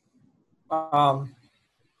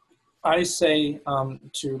 I say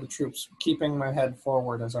to the troops, keeping my head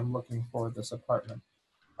forward as I'm looking for this apartment.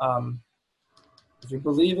 If you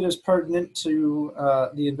believe it is pertinent to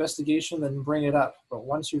the investigation, then bring it up. But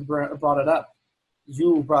once you've brought it up,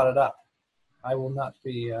 you brought it up. I will not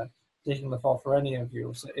be taking the fall for any of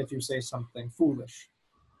you if you say something foolish.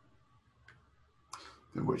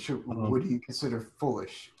 Then what do you consider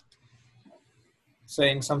foolish?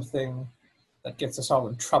 Saying something that gets us all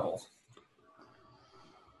in trouble.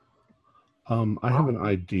 I have an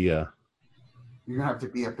idea. You're gonna have to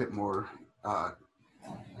be a bit more.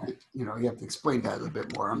 You have to explain that a little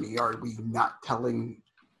bit more. I mean, are we not telling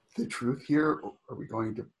the truth here, or are we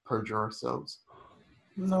going to perjure ourselves?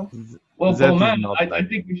 No. Well, That is Matt, not I like-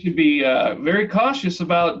 think we should be very cautious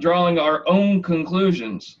about drawing our own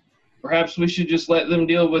conclusions. Perhaps we should just let them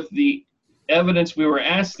deal with the evidence we were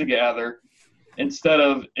asked to gather instead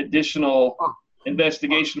of additional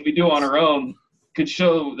investigation we do on our own could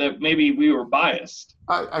show that maybe we were biased.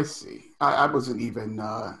 I see. I wasn't even.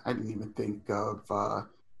 I didn't even think of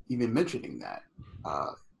even mentioning that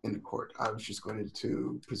in the court. I was just going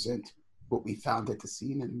to present what we found at the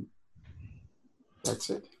scene, and that's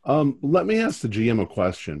it. Let me ask the GM a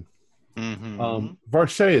question.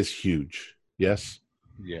 Versailles is huge. Yes.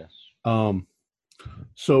 Yes.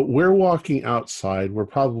 So we're walking outside. We're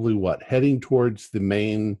probably heading towards the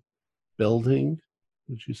main building,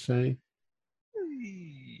 would you say?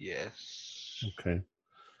 Yes. Okay.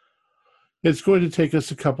 It's going to take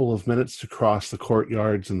us a couple of minutes to cross the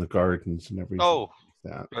courtyards and the gardens and everything Oh,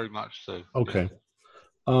 like that. very much so. Okay.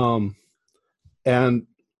 Yes. And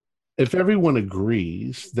if everyone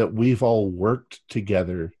agrees that we've all worked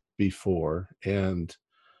together before and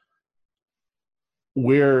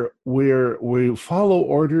we follow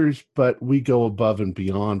orders, but we go above and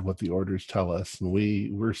beyond what the orders tell us, and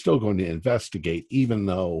we're still going to investigate, even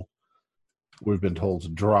though we've been told to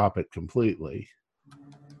drop it completely.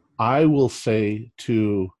 I will say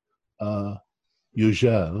to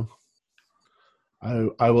Eugène,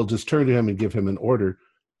 I will just turn to him and give him an order.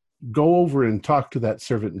 Go over and talk to that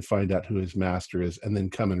servant and find out who his master is, and then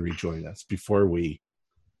come and rejoin us before we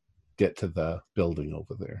get to the building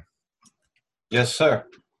over there. Yes, sir.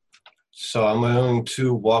 So I'm going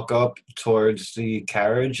to walk up towards the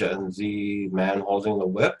carriage and the man holding the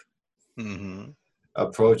whip,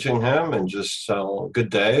 approaching him and just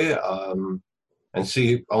good day, and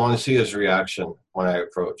see. I want to see his reaction when I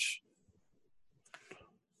approach.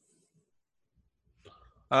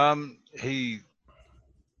 He,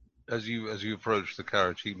 as you approach the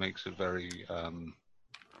carriage, he makes a very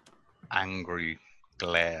angry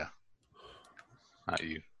glare at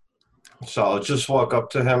you. So I'll just walk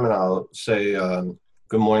up to him and I'll say,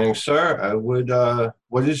 "Good morning, sir. I would.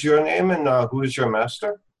 What is your name and who is your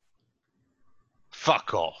master?"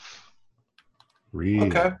 Fuck off. Really?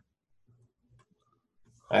 Okay.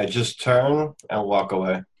 I just turn and walk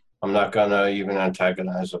away. I'm not gonna even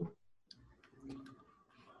antagonize him.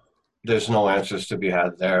 There's no answers to be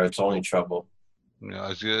had there. It's only trouble. Yeah,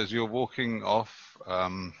 as you're walking off,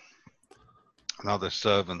 another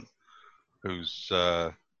servant who's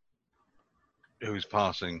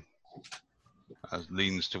passing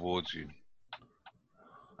leans towards you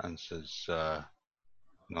and says,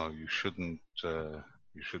 "No, you shouldn't.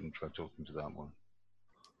 You shouldn't try talking to that one.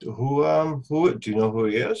 Who? Do you know who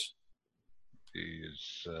he is? He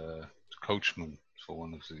is the coachman for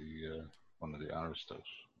one of the aristos."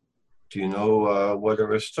 Do you know what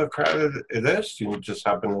aristocrat it is? Do you just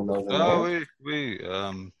happen to know the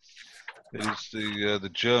name? It is the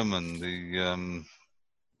German, the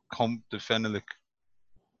Comte de Fenelick.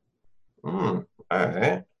 All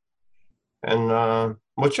right. And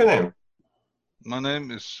what's your name? My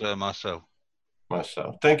name is Marcel.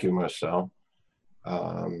 Marcel. Thank you, Marcel.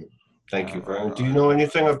 Thank you very much. Do you know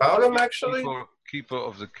anything about him, actually? Keeper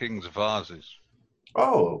of the king's vases.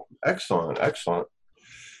 Oh, excellent, excellent.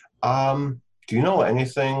 Do you know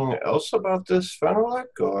anything else about this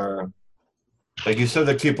Fenelick, or like you said,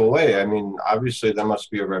 to keep away? I mean, obviously there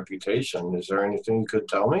must be a reputation. Is there anything you could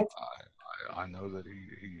tell me? I know that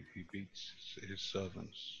he beats his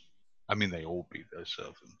servants. I mean, they all beat their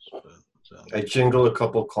servants. But, I jingle a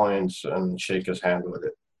couple coins and shake his hand with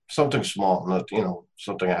it. Something small, not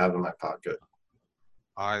something I have in my pocket.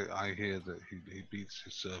 I hear that he beats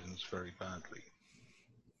his servants very badly.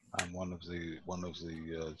 And one of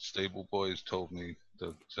the stable boys told me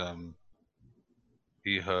that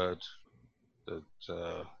he heard that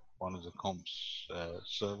one of the comp's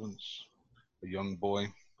servants, a young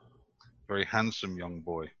boy, very handsome young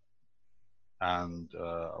boy, and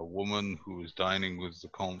a woman who was dining with the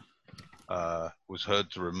comp was heard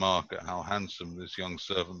to remark at how handsome this young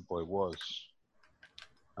servant boy was.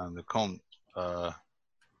 And the Comte,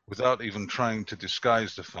 without even trying to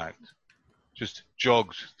disguise the fact, just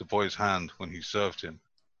jogged the boy's hand when he served him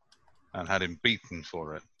and had him beaten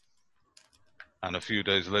for it. And a few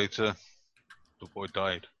days later, the boy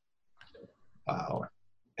died. Wow.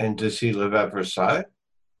 And does he live at Versailles?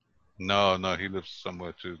 No, he lives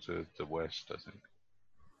somewhere to the west, I think.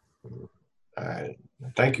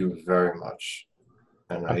 Thank you very much.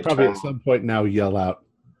 And I'll I probably turn, at some point now yell out,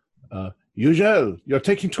 Eugel, you're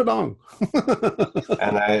taking too long.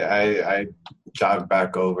 and I jog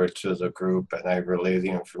back over to the group and I relay the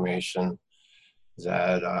information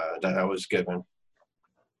that I was given.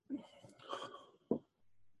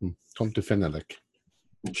 Comte de Fenelec.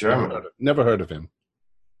 German. Never heard of him.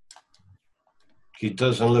 He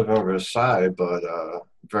doesn't live in Versailles, but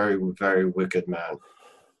very, very wicked man.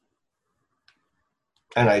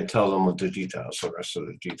 And I tell them the details, the rest of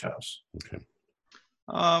the details. Okay.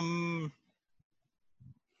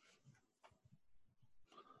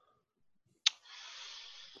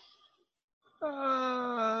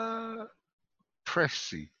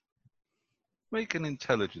 Pressy, make an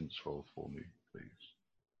intelligence roll for me, please.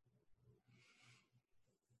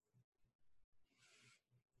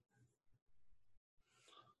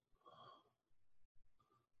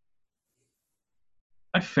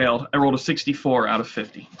 I failed. I rolled a 64 out of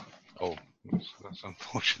 50. Oh, that's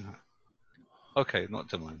unfortunate. Okay, not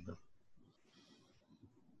to mind then.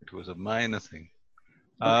 It was a minor thing.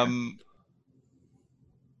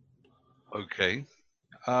 Okay.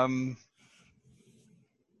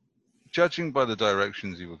 Judging by the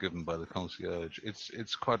directions you were given by the concierge,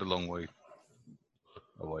 it's quite a long way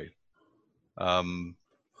away.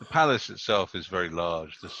 The palace itself is very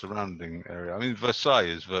large. The surrounding area, I mean, Versailles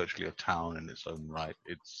is virtually a town in its own right.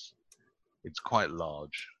 It's quite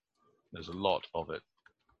large. There's a lot of it.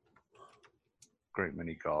 Great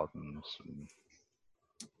many gardens and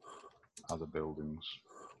other buildings,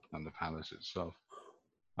 and the palace itself.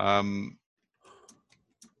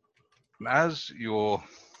 As you're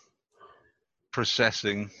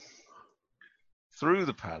processing through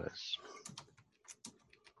the palace,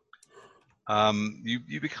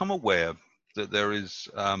 you become aware that there is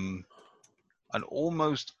an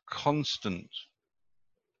almost constant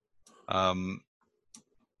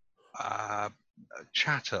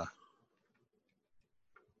chatter.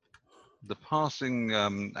 The passing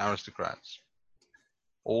aristocrats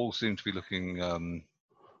all seem to be looking,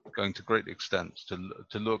 going to great extents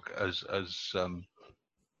to look as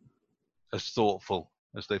thoughtful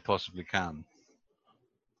as they possibly can.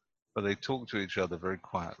 But they talk to each other very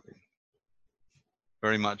quietly,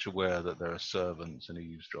 very much aware that there are servants and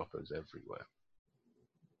eavesdroppers everywhere.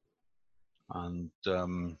 And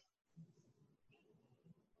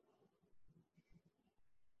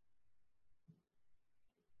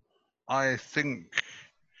I think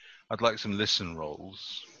I'd like some listen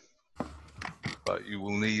rolls, but you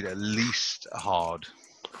will need at least a hard.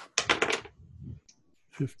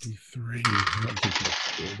 53.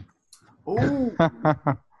 Oh,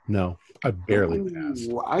 No, I barely passed.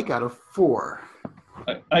 ooh, I got a 4.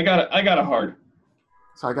 I got a hard.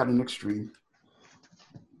 So I got an extreme.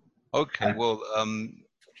 Okay, well,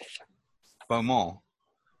 Beaumont,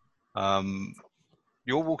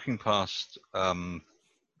 you're walking past a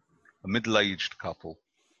middle-aged couple,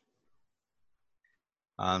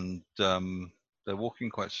 and they're walking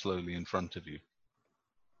quite slowly in front of you.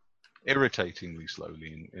 Irritatingly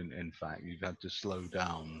slowly, in fact. You've had to slow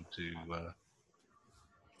down to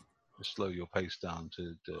slow your pace down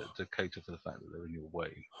to cater for the fact that they're in your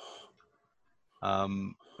way.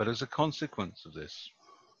 But as a consequence of this,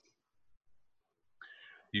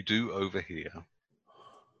 you do overhear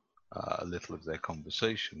a little of their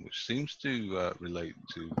conversation, which seems to relate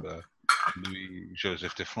to Louis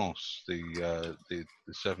Joseph de France, the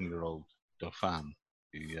 7-year-old Dauphin,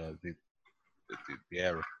 the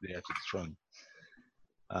heir to the throne.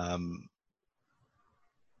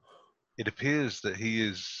 It appears that he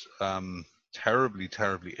is terribly,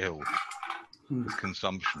 terribly ill with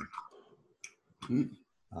consumption. And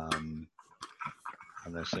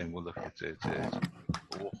they're saying, well, look, it's an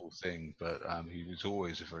awful thing, but he was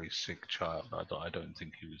always a very sick child. I don't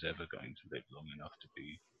think he was ever going to live long enough to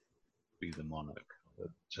be the monarch.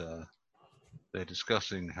 But they're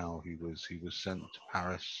discussing how he was sent to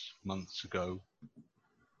Paris months ago,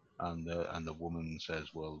 and the woman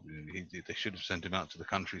says, well, they should have sent him out to the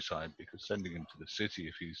countryside, because sending him to the city,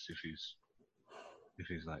 if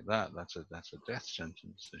he's like that, that's a death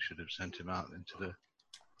sentence. They should have sent him out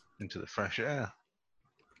into the fresh air.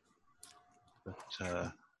 But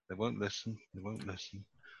they won't listen.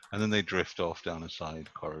 and then they drift off down a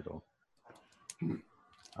side corridor.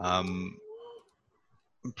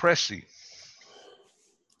 Pressy,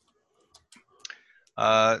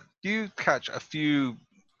 you catch a few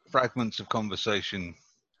fragments of conversation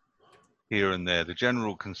here and there. The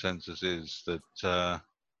general consensus is that the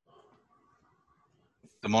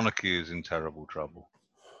monarchy is in terrible trouble.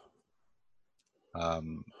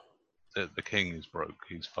 The king is broke.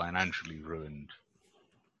 He's financially ruined.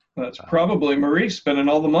 That's probably Marie spending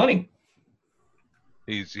all the money.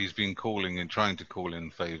 He's been calling and trying to call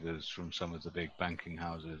in favors from some of the big banking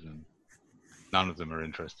houses, and none of them are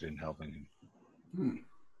interested in helping him.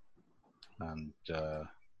 And the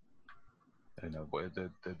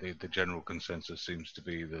general consensus seems to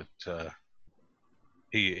be that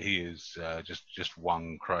he is just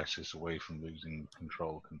one crisis away from losing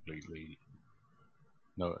control completely.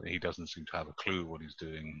 No, he doesn't seem to have a clue what he's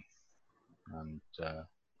doing, and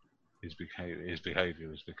his behavior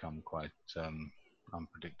has become quite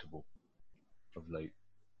unpredictable of late.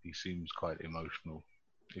 He seems quite emotional,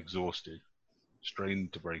 exhausted,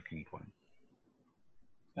 strained to breaking point.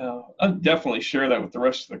 I'll definitely share that with the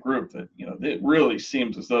rest of the group. That it really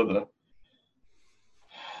seems as though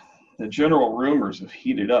the general rumors have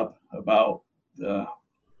heated up about the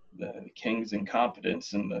king's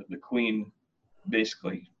incompetence and the queen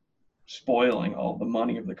basically spoiling all the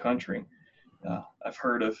money of the country. I've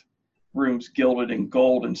heard of rooms gilded in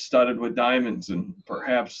gold and studded with diamonds, and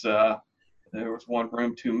perhaps there was one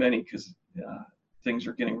room too many because things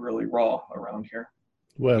are getting really raw around here.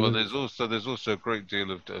 Well, there's also a great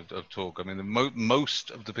deal of talk. I mean,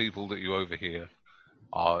 most of the people that you overhear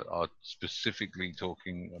are specifically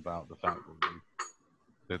talking about the fact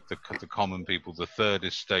that the common people, the third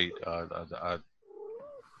estate, are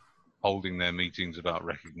holding their meetings about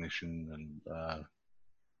recognition, and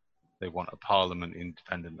they want a parliament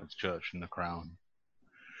independent of the church and the crown.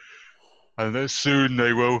 And then soon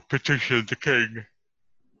they will petition the king,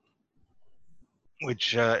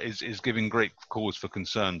 which is giving great cause for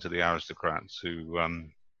concern to the aristocrats, who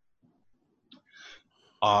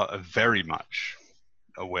are very much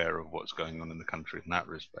aware of what's going on in the country in that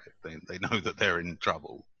respect. They know that they're in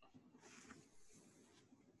trouble.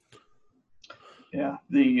 Yeah,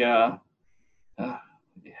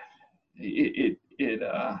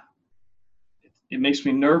 it makes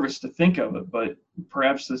me nervous to think of it, but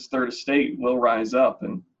perhaps this third estate will rise up,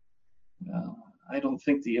 and I don't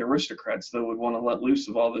think the aristocrats, though, would want to let loose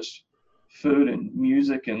of all this food and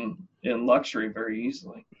music and luxury very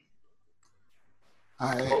easily.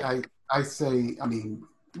 I say, I mean,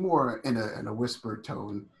 more in a whispered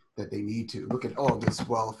tone, that they need to look at all this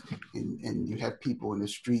wealth, and you have people in the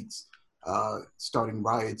streets starting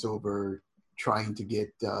riots over trying to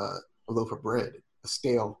get a loaf of bread, a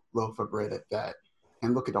stale loaf of bread at that.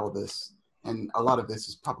 And look at all this, and a lot of this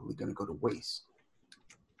is probably going to go to waste.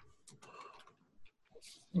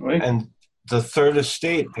 Right. And the third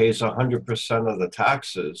estate pays 100% of the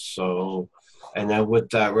taxes. So, and then with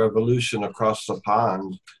that revolution across the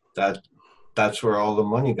pond, that's where all the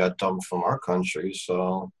money got dumped from our country.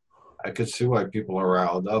 So I could see why people are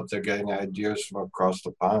riled up. They're getting ideas from across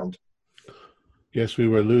the pond. Yes, we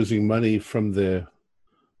were losing money from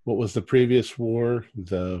what was the previous war?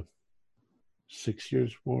 The 6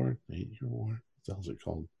 Years' War, the 8 Year War? What the hell's it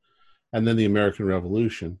called? And then the American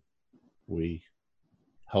Revolution. We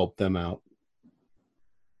helped them out.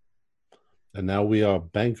 And now we are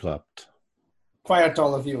bankrupt. Quiet,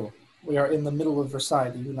 all of you. We are in the middle of Versailles.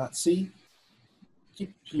 Do you not see?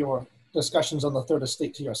 Keep your discussions on the third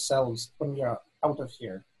estate to yourselves when we are out of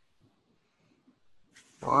here.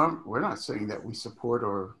 Well, we're not saying that we support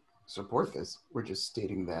this. We're just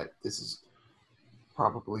stating that this is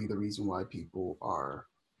probably the reason why people are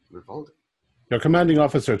revolting. Your commanding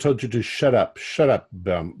officer told you to shut up. Shut up,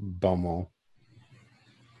 Beaumont.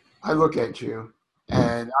 I look at you,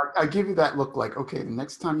 and I give you that look like, okay, the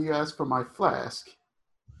next time you ask for my flask,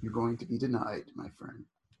 you're going to be denied, my friend.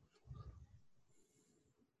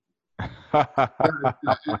 And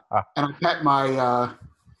I pat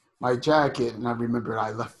my jacket, and I remember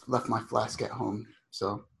I left my flask at home.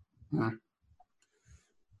 So, yeah.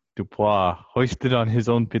 Dupois hoisted on his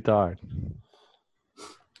own petard.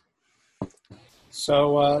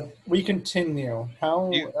 So we continue.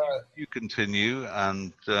 How you continue,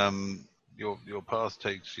 and your path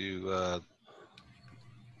takes you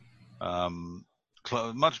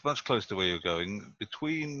much closer to where you're going.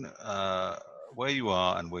 Between where you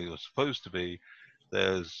are and where you're supposed to be,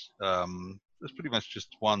 there's pretty much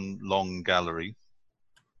just one long gallery,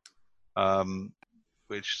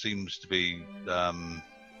 which seems to be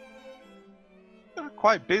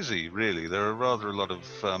quite busy, really. There are rather a lot of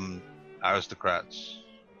aristocrats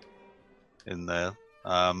in there.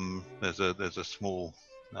 There's a small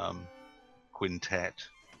quintet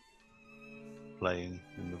playing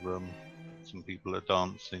in the room. Some people are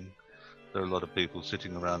dancing. There are a lot of people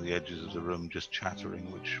sitting around the edges of the room just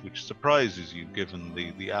chattering, which surprises you given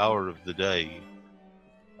the hour of the day.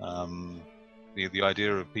 The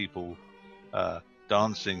idea of people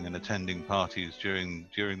dancing and attending parties during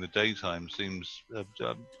the daytime seems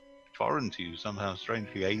foreign to you, somehow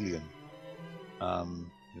strangely alien.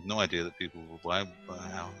 You have no idea that people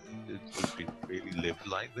how do people really live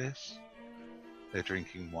like this? They're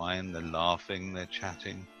drinking wine, they're laughing, they're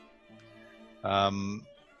chatting. And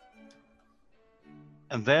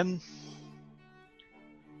then,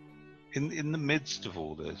 in the midst of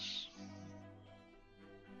all this,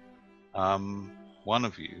 one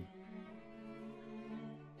of you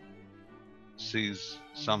sees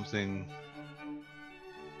something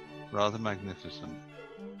rather magnificent.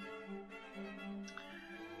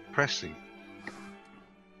 Pressing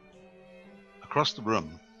across the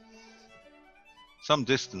room, some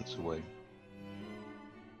distance away,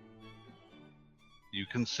 you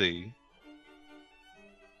can see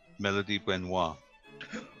Melody Benoit,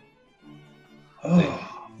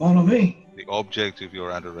 Oh, mon ami. the object of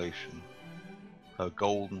your adoration. Her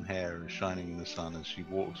golden hair is shining in the sun as she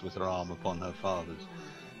walks with her arm upon her father's.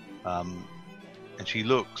 And she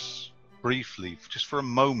looks briefly, just for a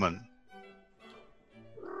moment,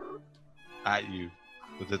 at you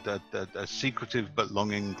with a secretive but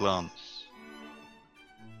longing glance,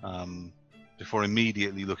 before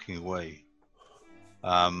immediately looking away.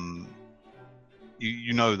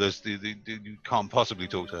 You know there's you can't possibly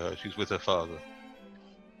talk to her. She's with her father.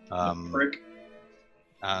 Prick.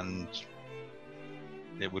 And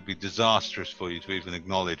it would be disastrous for you to even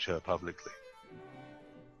acknowledge her publicly.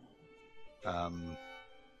 And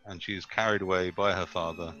she is carried away by her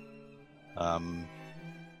father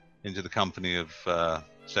into the company of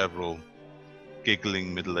several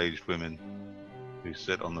giggling middle-aged women who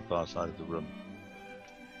sit on the far side of the room.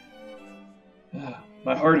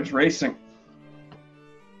 My heart is racing.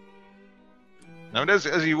 Now, as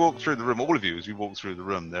you walk through the room, all of you, as you walk through the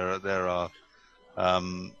room, there are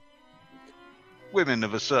women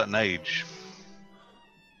of a certain age,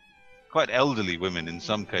 quite elderly women in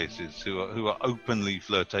some cases, who are openly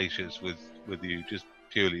flirtatious with you just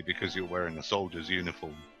purely because you're wearing a soldier's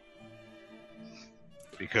uniform.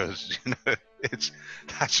 Because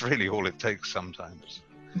that's really all it takes sometimes.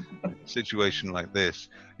 In a situation like this,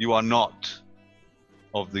 you are not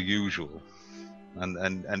of the usual,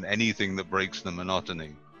 and anything that breaks the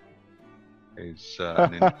monotony is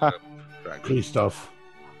an distraction. Christoph.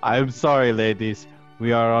 I'm sorry, ladies.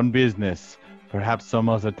 We are on business. Perhaps some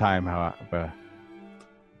other time, however.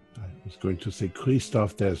 I was going to say,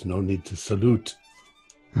 Christoph, there's no need to salute.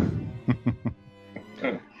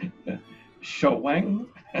 Showang.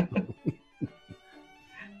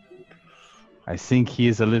 I think he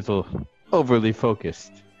is a little overly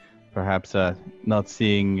focused. Perhaps not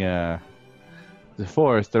seeing the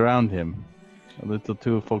forest around him. A little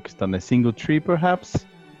too focused on a single tree, perhaps?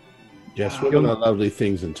 Yes, women are lovely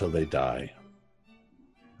things until they die.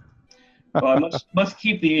 Well, I must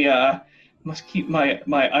keep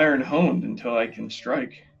my iron honed until I can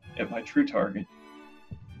strike at my true target.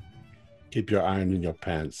 Keep your iron in your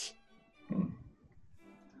pants.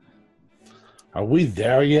 Are we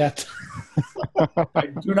there yet? I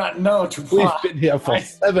do not know, We've Dubois. been here for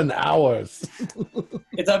 7 hours.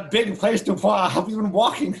 It's a big place, Dubois. How have you been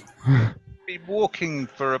walking? Been walking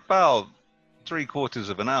for about 3/4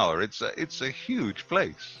 of an hour. It's a huge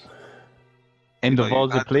place. And You know, of all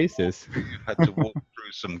you've the had to- places. You've had to walk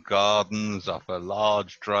through some gardens, up a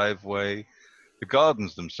large driveway. The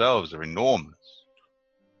gardens themselves are enormous,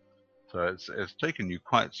 so it's taken you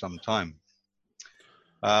quite some time.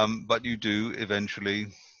 But you do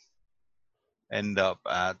eventually end up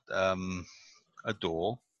at a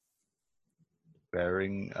door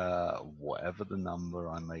bearing whatever the number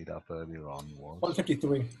I made up earlier on was.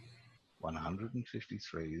 153.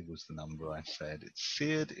 153 was the number I said. It's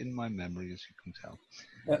seared in my memory, as you can tell.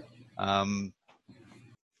 Yep.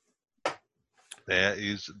 There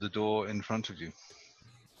is the door in front of you.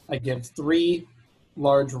 I give 3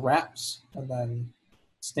 large raps and then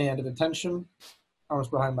stand at attention, arms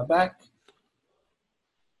behind my back.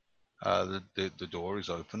 The door is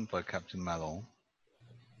opened by Captain Malon,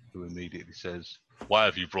 who immediately says, "Why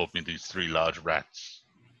have you brought me these 3 large rats?"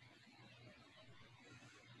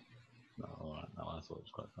 All right, no, I thought it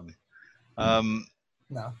was quite funny.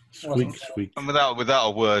 No. Squeak, squeak. And without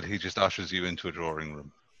a word, he just ushers you into a drawing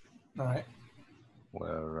room All right.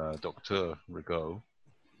 where Dr. Rigaud,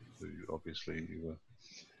 who obviously you were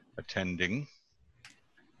attending,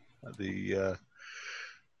 at the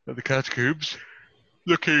catacombs,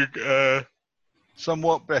 looking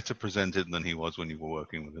somewhat better presented than he was when you were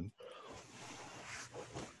working with him.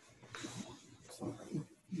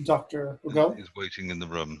 Dr. Ugo? Is waiting in the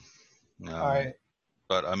room. I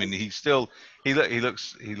But I mean, he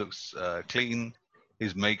looks clean.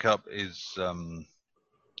 His makeup is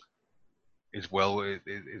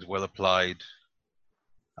well applied.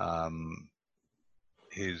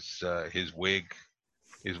 His wig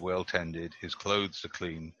is well tended. His clothes are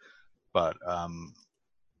clean, but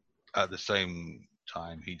at the same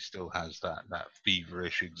time, he still has that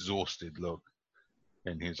feverish, exhausted look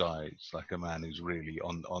in his eyes, like a man who's really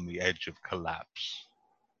on the edge of collapse.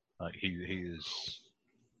 Like he is.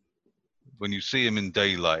 When you see him in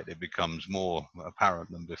daylight, it becomes more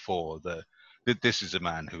apparent than before that this is a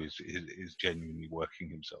man who is genuinely working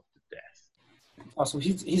himself to death. also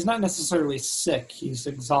he's not necessarily sick. He's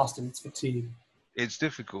exhausted. It's fatigue. It's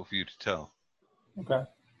difficult for you to tell. Okay.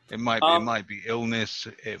 It might be illness.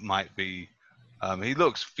 It might be. He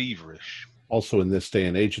looks feverish. Also, in this day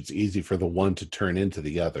and age, it's easy for the one to turn into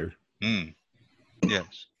the other.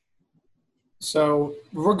 Yes. So,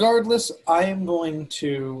 regardless, I am going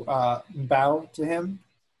to bow to him.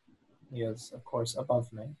 He is, of course,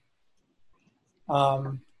 above me.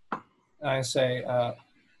 I say,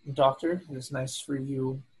 Doctor, it is nice for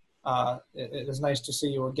you. It is nice to see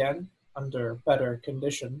you again under better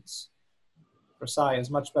conditions. Versailles is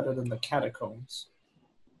much better than the catacombs.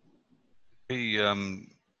 He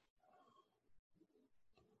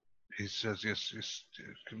says yes.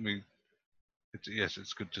 Can we?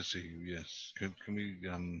 It's good to see you. Yes. Can we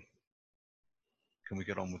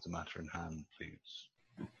get on with the matter in hand, please?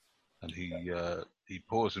 And he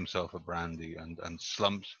pours himself a brandy and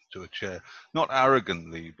slumps to a chair, not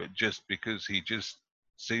arrogantly, but just because he just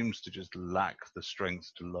seems to just lack the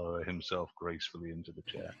strength to lower himself gracefully into the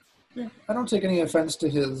chair. Yeah, I don't take any offense to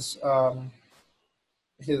his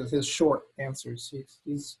short answers.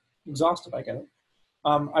 He's exhausted. I get it.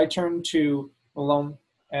 I turn to Malone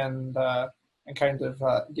and kind of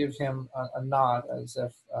give him a nod as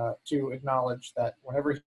if to acknowledge that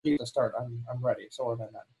whenever he's to start, I'm ready. So am I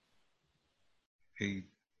then. He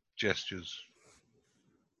gestures.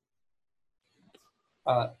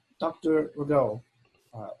 Dr. Rigaud,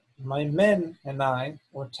 my men and I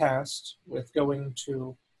were tasked with going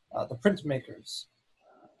to the printmakers,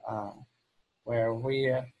 where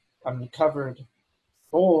we uncovered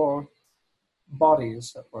 4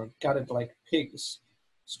 bodies that were gutted like pigs,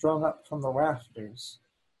 strung up from the rafters.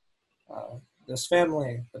 This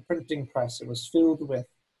family, the printing press, it was filled with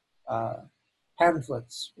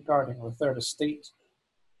pamphlets regarding the Third Estate.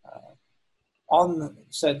 On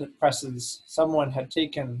said presses, someone had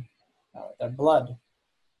taken their blood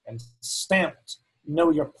and stamped "Know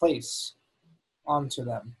Your Place" onto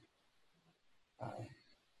them.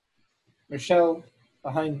 Michel,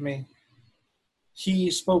 behind me, he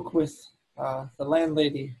spoke with the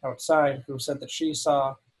landlady outside, who said that she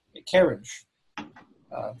saw a carriage.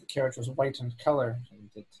 The carriage was white in color, and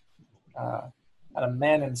it had a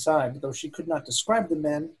man inside. Though she could not describe the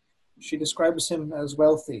man, she describes him as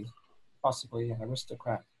wealthy, possibly an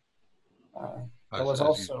aristocrat. There was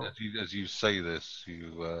also, as you say this,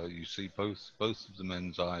 you see both of the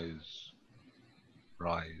men's eyes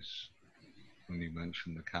rise when you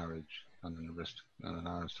mention the carriage and an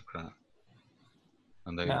aristocrat,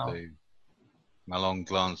 and Malon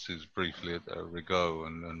glances briefly at Rigaud,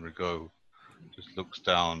 and Rigaud just looks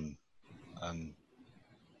down and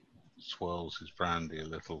swirls his brandy a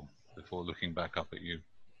little before looking back up at you.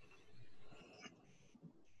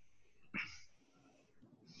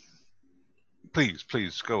 Please,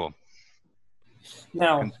 go on.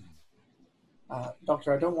 now,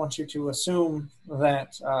 Doctor, I don't want you to assume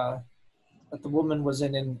that that the woman was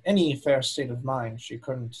in any fair state of mind. She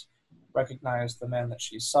couldn't recognize the man that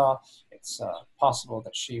she saw. It's possible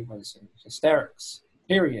that she was in hysterics.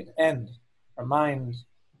 Period. End. Her mind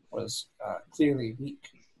was clearly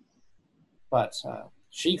weak. But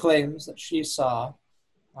she claims that she saw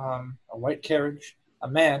a white carriage, a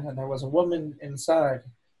man, and there was a woman inside.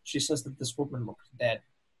 She says that this woman looked dead.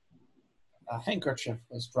 A handkerchief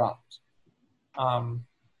was dropped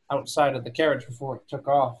outside of the carriage before it took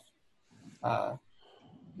off.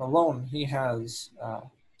 Malone, he has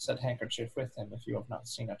said handkerchief with him, if you have not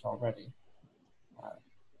seen it already.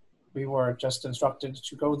 We were just instructed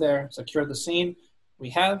to go there, secure the scene. We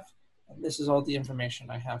have, and this is all the information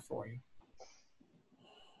I have for you.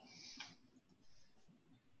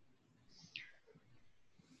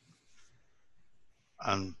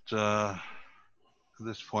 And at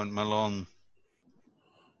this point, Malone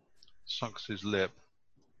sucks his lip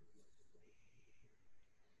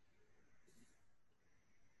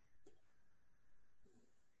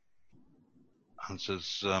and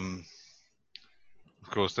says, of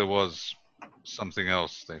course, there was something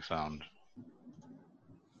else they found.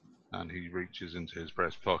 And he reaches into his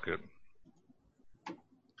breast pocket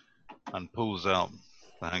and pulls out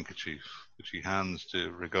the handkerchief, which he hands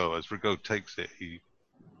to Rigaud. As Rigaud takes it, he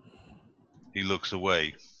looks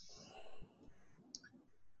away.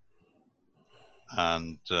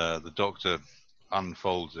 And the doctor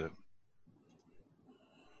unfolds it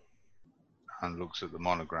and looks at the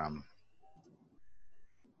monogram.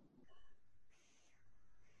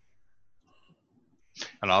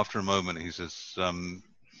 And after a moment, he says,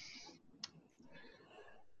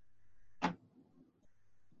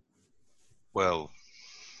 well,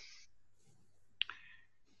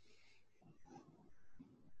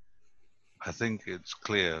 I think it's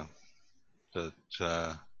clear that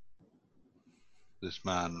this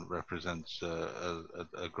man represents a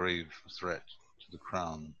grave threat to the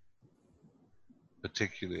crown,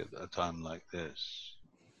 particularly at a time like this.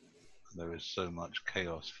 There is so much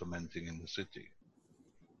chaos fermenting in the city.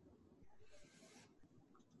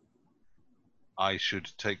 I should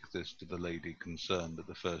take this to the lady concerned at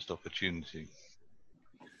the first opportunity,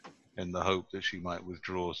 in the hope that she might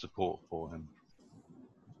withdraw support for him.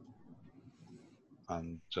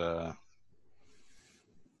 And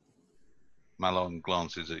Malon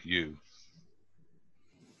glances at you,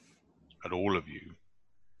 at all of you,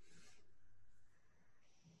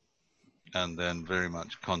 and then, very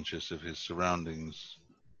much conscious of his surroundings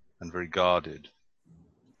and very guarded,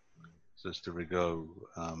 says to Rigaud,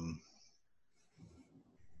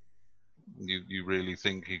 you really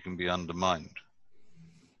think he can be undermined?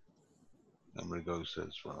 And Rigaud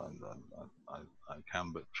says, well, I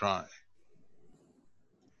can but try.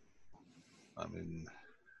 I mean,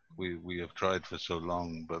 we have tried for so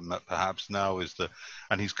long, but perhaps now is the...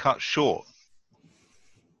 And he's cut short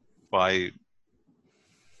by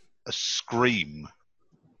a scream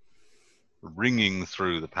ringing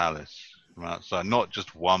through the palace from outside. Not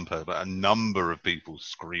just one person, but a number of people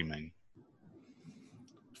screaming.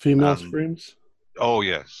 Female screams? Oh,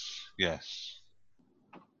 yes, yes.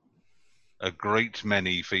 A great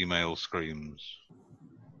many female screams.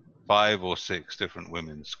 5 or 6 different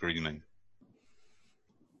women screaming.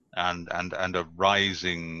 And a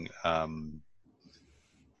rising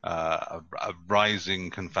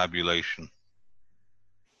confabulation.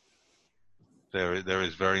 There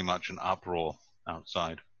is very much an uproar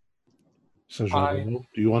outside. So, do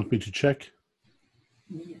you want me to check?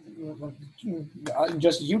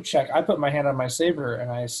 Just you check. I put my hand on my saber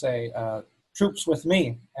and I say, troops with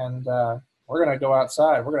me, and we're going to go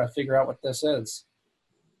outside. We're going to figure out what this is.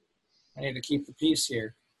 I need to keep the peace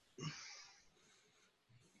here.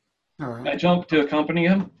 All right. I jump to accompany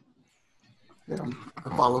him. Yeah, I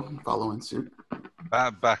follow in suit.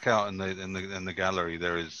 Back out in the gallery,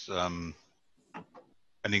 there is an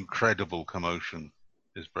incredible commotion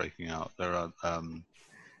is breaking out. There are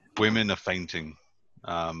women are fainting.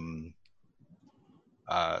 Some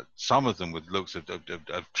of them with looks of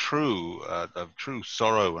true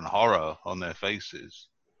sorrow and horror on their faces.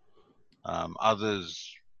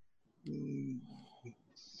 Others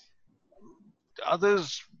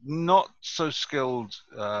not so skilled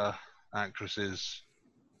actresses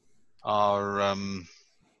are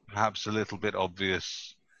perhaps a little bit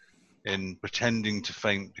obvious in pretending to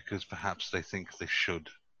faint because perhaps they think they should.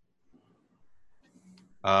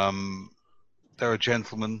 There are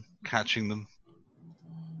gentlemen catching them.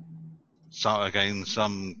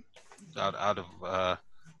 Some out of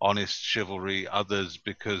honest chivalry, others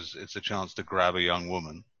because it's a chance to grab a young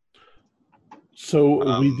woman.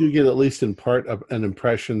 So we do get, at least in part, an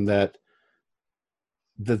impression that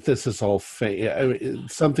this is all fake. I mean,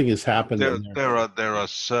 something has happened. There are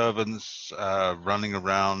servants running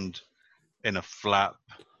around in a flap.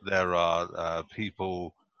 There are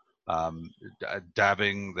people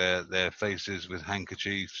dabbing their faces with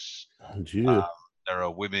handkerchiefs. There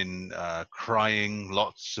are women crying.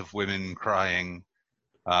 Lots of women crying.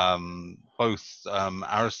 Both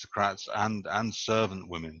aristocrats and servant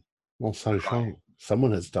women. Well, Saint-Jean,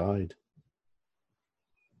 someone has died.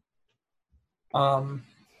 I'm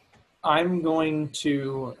going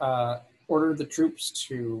to order the troops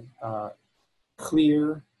to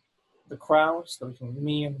clear the crowd so that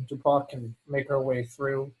me and Dupac can make our way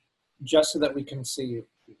through, just so that we can see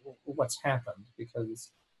what's happened. Because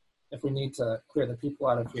if we need to clear the people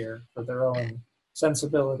out of here for their own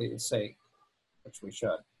sensibility's sake, which we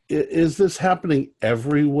should. Is this happening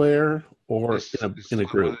everywhere, or in a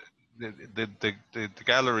group? The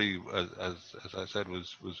gallery, as I said,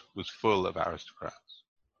 was full of aristocrats.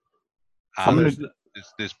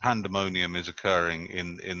 this pandemonium is occurring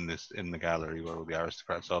in the gallery where all the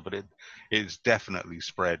aristocrats are, but it's definitely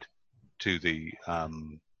spread to the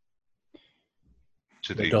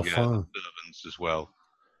Dauphin. servants as well.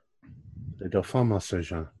 The Dauphin, Monsieur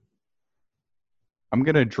Jean. I'm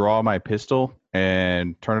gonna draw my pistol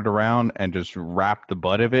and turn it around and just wrap the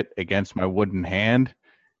butt of it against my wooden hand,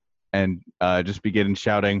 and just begin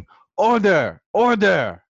shouting, "Order!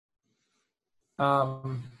 Order!"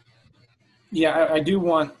 Yeah, I do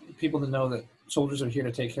want people to know that soldiers are here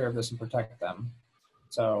to take care of this and protect them.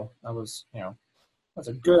 So that was, that's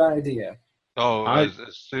a good idea. Oh, I-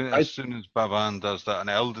 as soon as Baban does that, an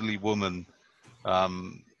elderly woman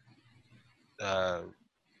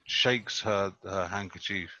shakes her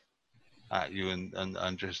handkerchief at you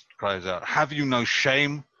and just cries out, "Have you no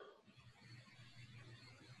shame?"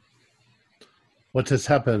 What has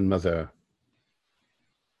happened, mother?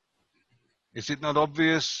 Is it not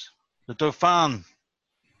obvious? The Dauphin,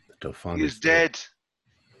 The Dauphin he is dead.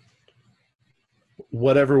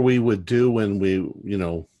 Whatever we would do when we,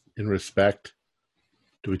 in respect,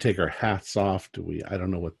 do we take our hats off? Do we? I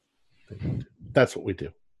don't know what. That's what we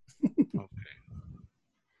do. Okay.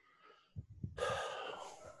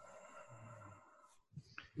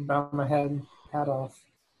 Bow my head, hat off.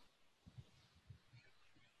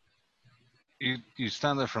 You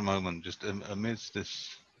stand there for a moment, just amidst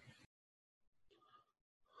this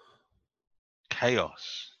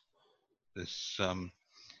chaos, this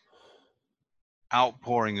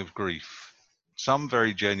outpouring of grief. Some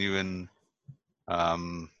very genuine,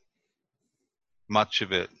 much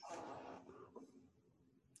of it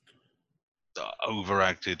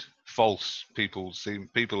overacted, false. People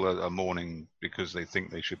are mourning because they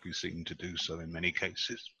think they should be seen to do so in many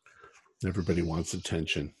cases. Everybody wants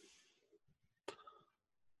attention.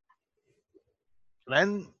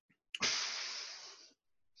 Then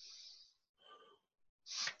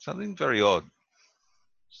something very odd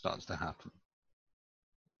starts to happen.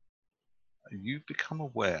 You become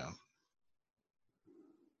aware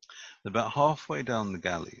that about halfway down the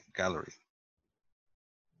gallery,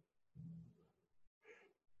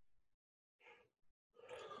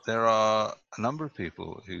 there are a number of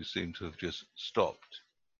people who seem to have just stopped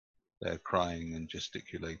their crying and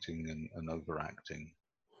gesticulating and overacting,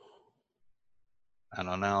 and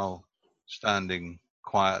are now standing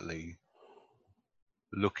quietly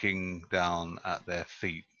looking down at their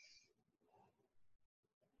feet.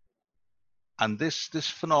 And this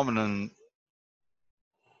phenomenon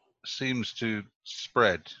seems to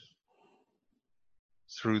spread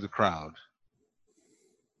through the crowd.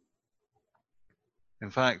 In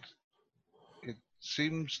fact, it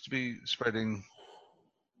seems to be spreading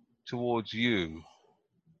towards you,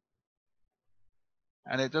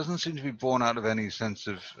 and it doesn't seem to be born out of any sense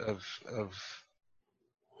of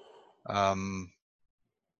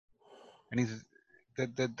anything.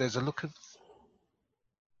 There's a look of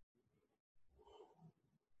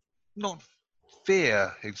not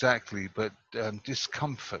fear exactly, but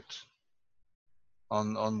discomfort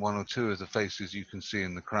on one or two of the faces you can see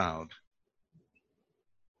in the crowd.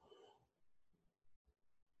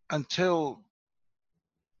 Until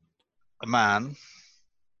a man,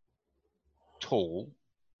 tall,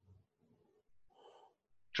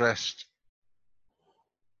 dressed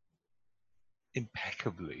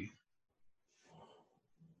impeccably,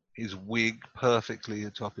 his wig perfectly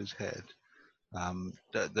atop his head,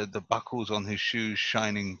 the buckles on his shoes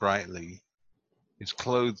shining brightly, his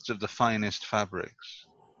clothes of the finest fabrics,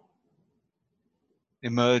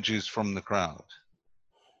 emerges from the crowd.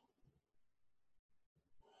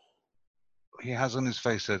 He has on his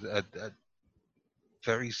face a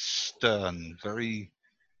very stern, very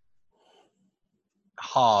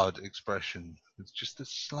hard expression with just the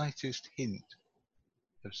slightest hint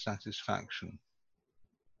of satisfaction.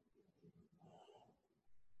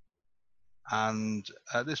 And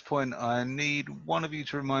at this point, I need one of you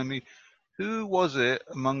to remind me, who was it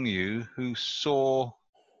among you who saw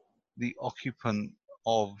the occupant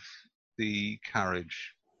of the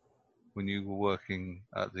carriage when you were working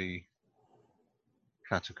at the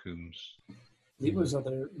catacombs? I believe it was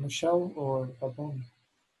either Michelle or Babon.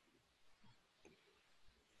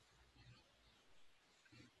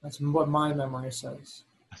 That's what my memory says.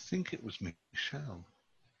 I think it was Michelle.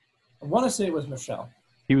 I want to say it was Michelle.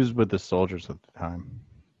 He was with the soldiers at the time,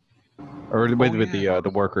 or with yeah. the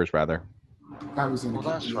workers rather. I was in. Well,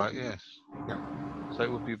 that's right. Yes. Yeah. So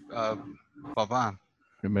it would be Baban.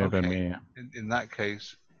 It may have been Okay. me. In that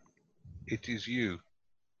case, it is you.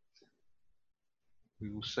 We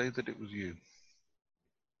will say that it was you.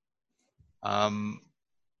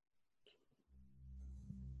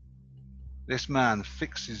 This man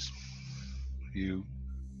fixes He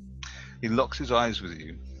locks his eyes with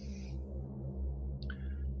you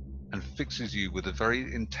and fixes you with a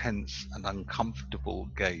very intense and uncomfortable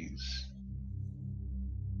gaze.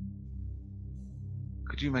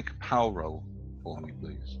 Could you make a power roll for me,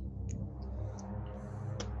 please?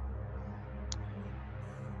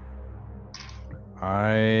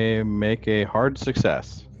 I make a hard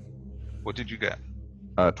success. What did you get?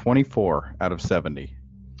 24 out of 70.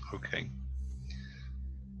 Okay.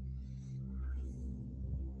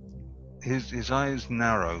 His eyes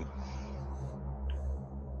narrow,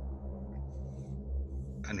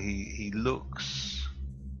 and he looks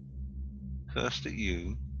first at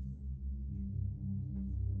you,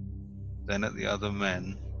 then at the other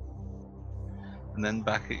men, and then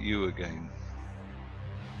back at you again.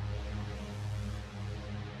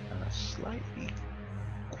 And a slightly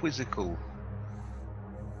quizzical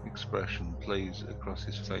expression plays across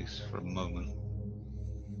his face for a moment.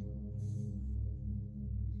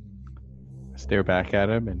 I stare back at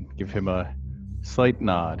him and give him a slight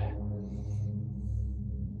nod.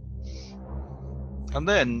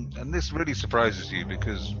 And this really surprises you,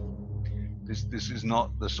 because this is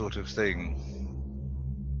not the sort of thing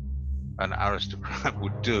an aristocrat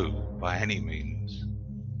would do by any means.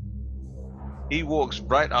 He walks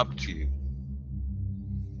right up to you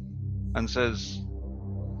and says,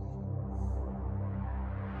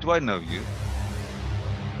 "Do I know you?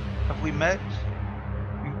 Have we met?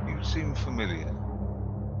 You seem familiar."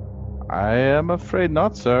 I am afraid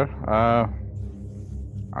not, sir.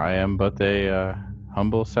 I am but a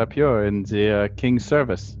humble sapeur in the king's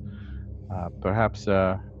service. Perhaps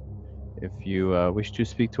if you wish to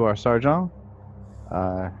speak to our sergeant,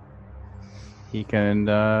 he can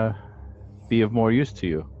be of more use to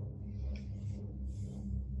you.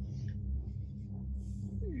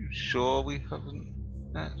 You sure we haven't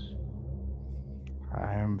met?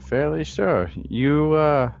 I am fairly sure. You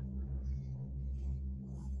are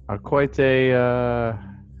quite a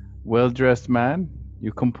well-dressed man.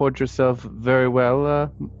 You comport yourself very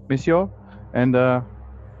well, monsieur, and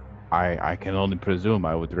I can only presume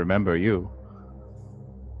I would remember you.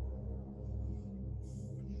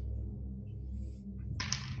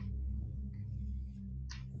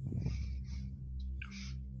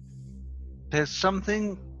 There's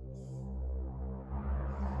something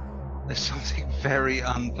very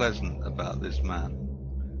unpleasant about this man.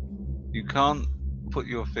 You can't put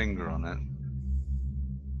your finger on it,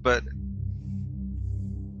 but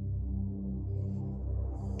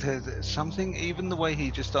there's something, even the way he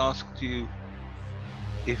just asked you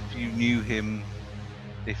if you knew him,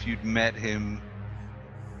 if you'd met him.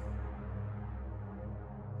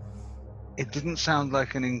 It didn't sound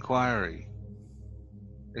like an inquiry.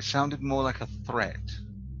 It sounded more like a threat.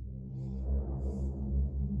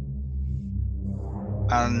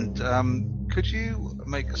 And could you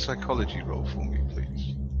make a psychology roll for me,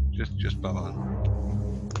 please? Just Bowen.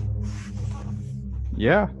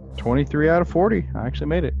 Yeah, 23 out of 40. I actually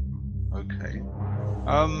made it. Okay.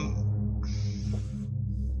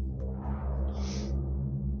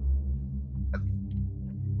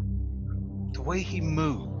 The way he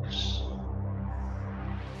moves,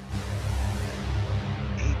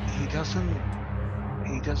 he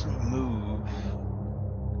doesn't move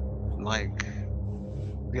like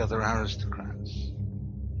the other aristocrats.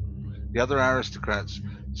 The other aristocrats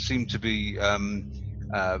seem to be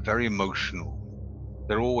very emotional.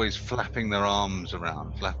 They're always flapping their arms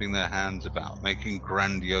around, flapping their hands about, making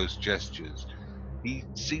grandiose gestures. He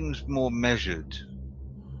seems more measured,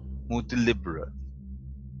 more deliberate.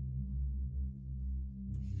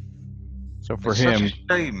 So for It's him, such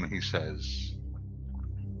a shame, he says,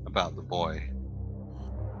 about the boy.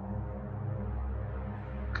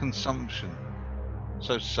 Consumption.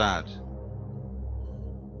 So sad.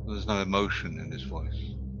 There's no emotion in his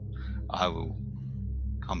voice. I will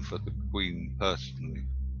comfort the Queen personally.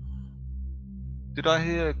 Did I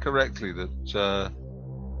hear correctly that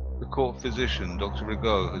the court physician, Dr.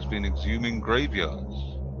 Rigaud, has been exhuming graveyards?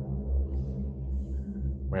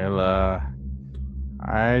 well,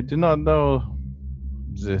 I do not know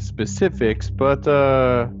the specifics, but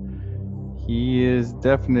he is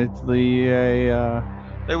definitely a...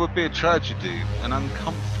 It would be a tragedy, an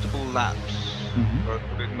uncomfortable lapse, or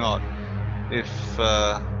would it not, if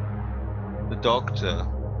the doctor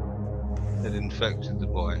had infected the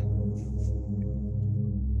boy?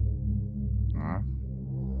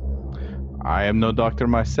 I am no doctor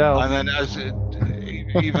myself. And then,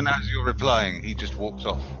 even as you're replying, he just walks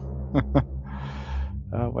off.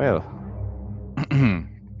 Well,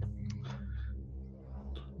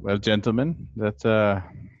 well, gentlemen, that's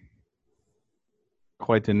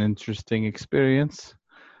quite an interesting experience.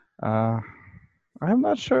 I'm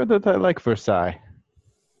not sure that I like Versailles.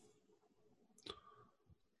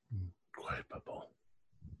 Quiet, Bubble.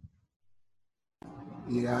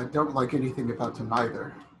 Yeah, I don't like anything about him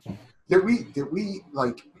either. Did we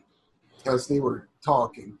like, as they were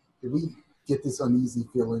talking, did we get this uneasy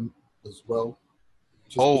feeling as well?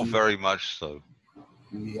 Oh, very much so.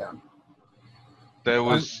 Yeah. There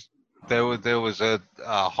was a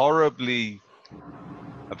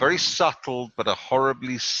very subtle but a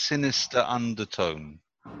horribly sinister undertone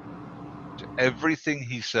to everything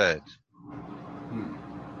he said,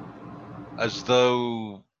 as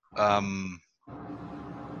though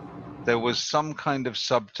there was some kind of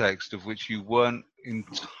subtext of which you weren't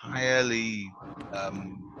entirely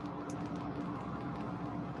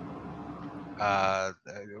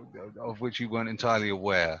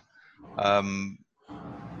aware.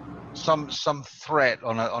 Some threat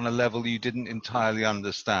on a level you didn't entirely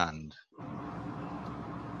understand.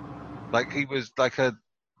 Like he was like you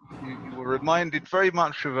were reminded very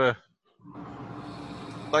much of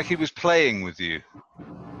like he was playing with you.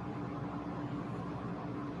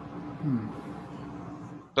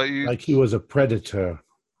 But you Like he was a predator.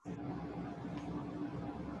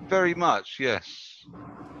 very much, yes.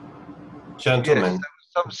 Gentlemen, Yes,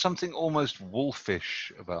 there was something almost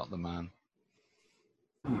wolfish about the man.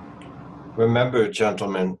 remember,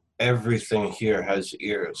 gentlemen, everything here has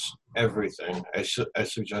ears. Everything. I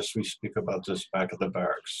suggest we speak about this back at the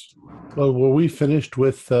barracks. Well, were we finished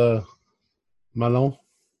with Malon?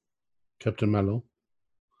 Captain Malon?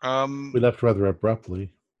 We left rather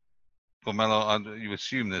abruptly. Well, Melo, you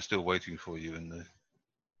assume they're still waiting for you in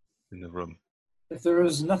the room. If there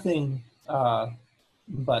is nothing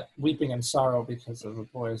but weeping and sorrow because of the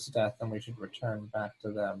boy's death, then we should return back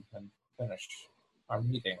to them and finish our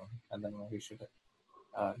meeting, and then we should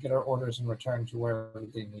get our orders and return to wherever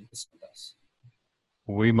they need to send us.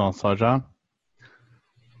 Oui, mon sergeant.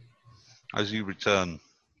 As you return,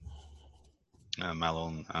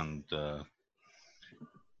 Malon and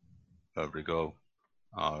Rigaud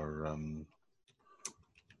are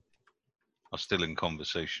still in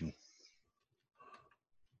conversation.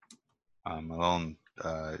 Malon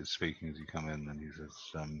is speaking as you come in, and he says,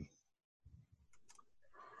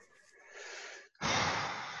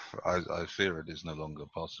 I fear it is no longer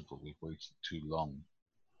possible. We've waited too long.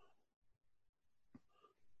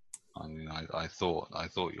 I mean, I thought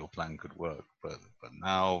your plan could work, but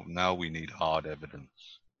now we need hard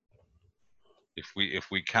evidence. If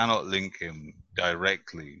we cannot link him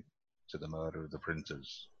directly to the murder of the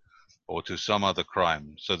printers or to some other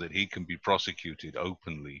crime so that he can be prosecuted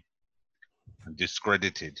openly and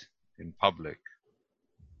discredited in public,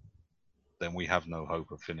 then we have no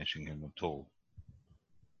hope of finishing him at all.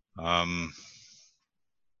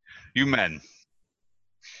 You men,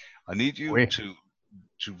 I need you Oui. to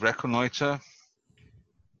reconnoiter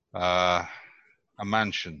a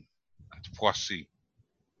mansion at Poissy.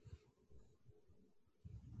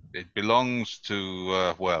 It belongs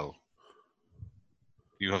to, well,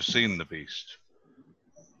 you have seen the beast.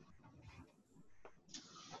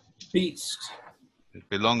 Beast. It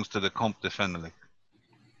belongs to the Comte de Fenelic.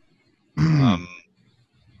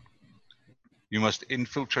 You must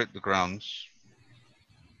infiltrate the grounds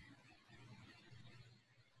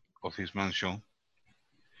of his mansion.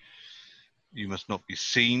 You must not be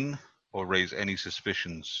seen or raise any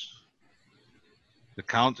suspicions. The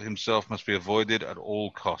Count himself must be avoided at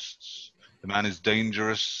all costs. The man is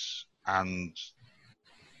dangerous, and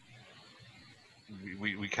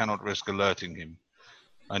we cannot risk alerting him.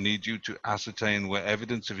 I need you to ascertain where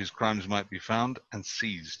evidence of his crimes might be found and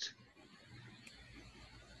seized.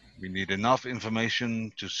 We need enough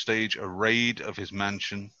information to stage a raid of his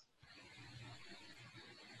mansion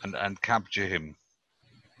and capture him,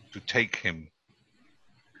 to take him.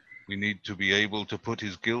 We need to be able to put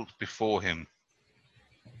his guilt before him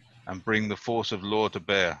and bring the force of law to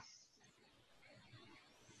bear.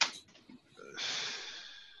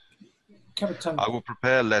 Captain, I will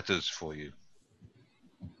prepare letters for you.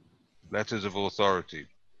 Letters of authority.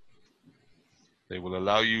 They will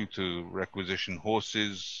allow you to requisition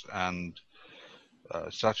horses and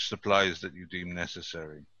such supplies that you deem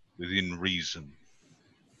necessary, within reason.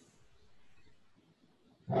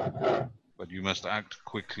 But you must act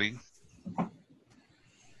quickly,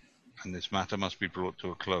 and this matter must be brought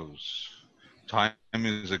to a close. Time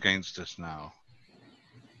is against us now.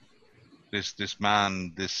 This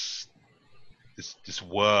man, this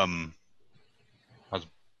worm has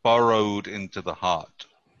burrowed into the heart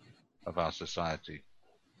of our society.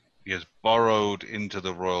 He has burrowed into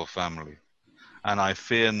the royal family. And I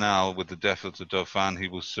fear now, with the death of the Dauphin, he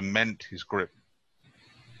will cement his grip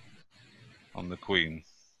on the Queen.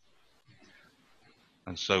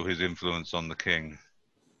 and so his influence on the king.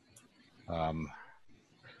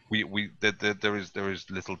 There is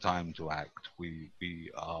little time to act.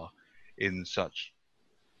 We are in such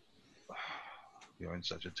we are in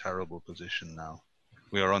such a terrible position now.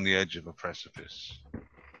 We are on the edge of a precipice.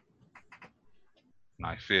 And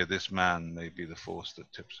I fear this man may be the force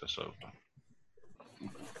that tips us over.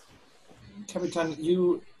 Capitan,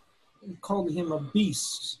 you called him a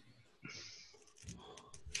beast.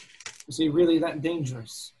 Is he really that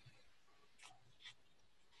dangerous?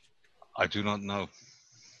 I do not know.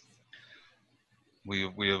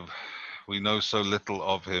 We know so little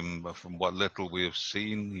of him, but from what little we have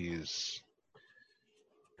seen, he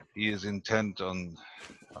is intent on.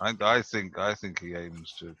 I think he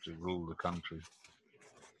aims to rule the country.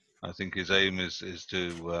 I think his aim is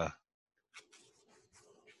to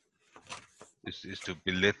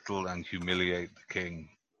belittle and humiliate the king,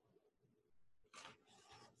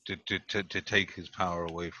 to take his power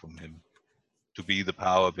away from him, to be the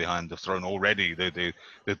power behind the throne. Already,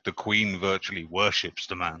 the queen virtually worships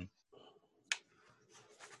the man,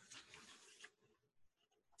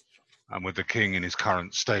 and with the king in his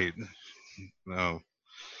current state, no,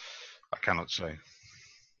 I cannot say.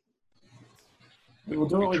 We will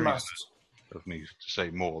do what we must. Of me to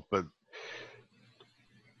say more, but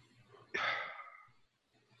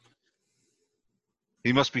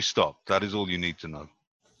he must be stopped. That is all you need to know.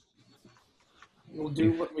 We'll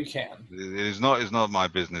do what we can. It is not my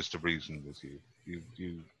business to reason with you.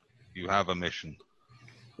 You have a mission.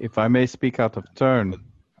 If I may speak out of turn,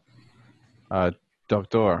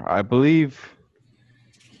 Doctor, I believe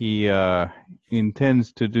he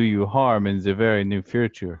intends to do you harm in the very near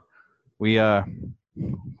future. We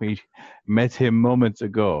met him moments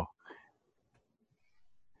ago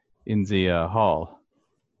in the hall,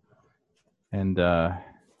 and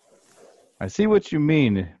I see what you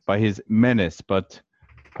mean by his menace, but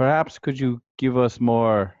perhaps could you give us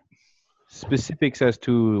more specifics as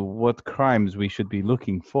to what crimes we should be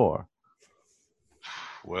looking for?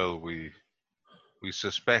 Well, we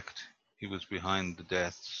suspect he was behind the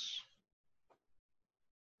deaths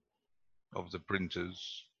of the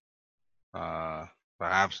printers.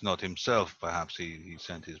 Perhaps not himself. Perhaps he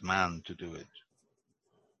sent his man to do it.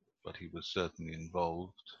 But he was certainly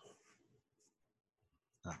involved.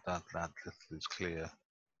 That little is clear.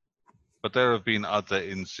 But there have been other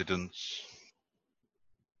incidents.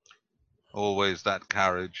 Always that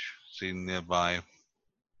carriage seen nearby.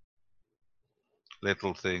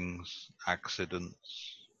 Little things,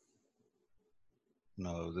 accidents.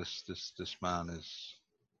 No, this man is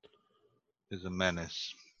a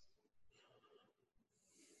menace.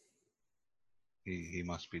 He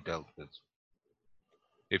must be dealt with.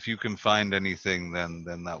 If you can find anything, then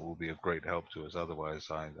that will be of great help to us. Otherwise,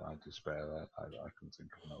 I despair. I can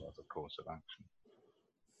think of no other course of action.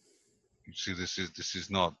 You see, this is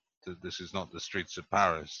not the streets of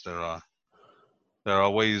Paris. There are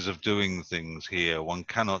ways of doing things here. One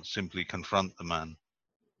cannot simply confront the man.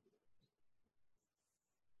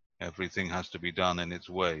 Everything has to be done in its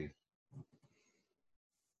way.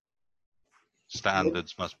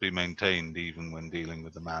 Standards must be maintained even when dealing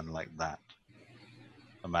with a man like that.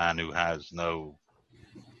 A man who has no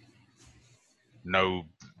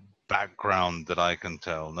background that I can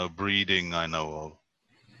tell, no breeding I know of.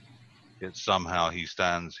 Yet somehow he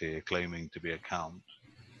stands here claiming to be a count.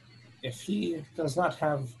 If he does not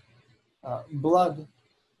have blood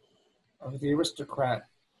of the aristocrat,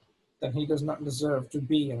 then he does not deserve to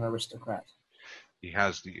be an aristocrat. He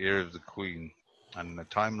has the ear of the queen, and in a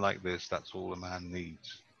time like this, that's all a man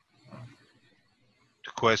needs.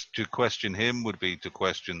 To question him would be to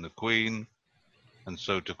question the queen, and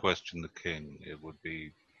so to question the king. It would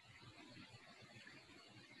be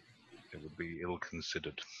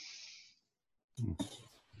ill-considered.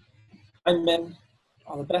 My men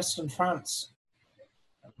are the best in France,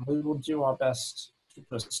 and we will do our best to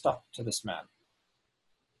put a stop to this man.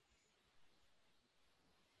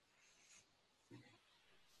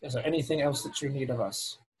 Is there anything else that you need of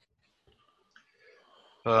us?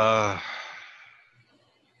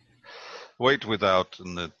 Wait without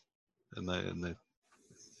in the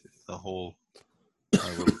hall.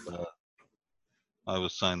 I will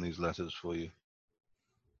sign these letters for you.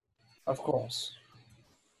 Of course.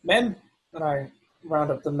 Men, and I round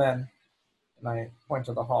up the men, and I point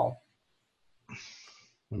to the hall.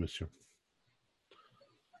 Monsieur.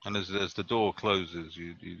 And as the door closes,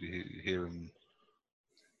 you hear him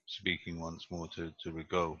speaking once more to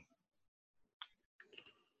Rigaud.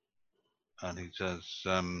 And he says,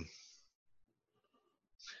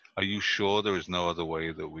 are you sure there is no other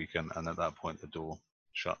way that we can... And at that point, the door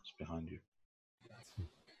shuts behind you.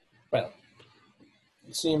 Well,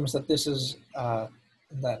 It seems that this is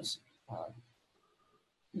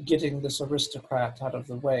getting this aristocrat out of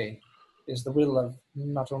the way is the will of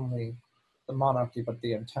not only the monarchy but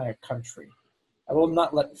the entire country. I will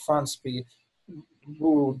not let France be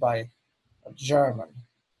ruled by a German.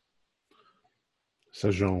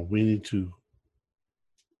 Sergeant, we need to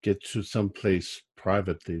get to some place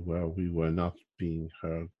privately where we were not being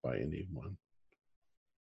heard by anyone.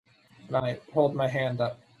 And I hold my hand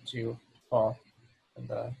up to you, Paul, and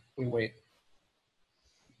we wait.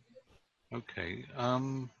 Okay.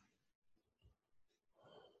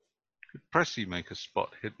 Could Pressy make a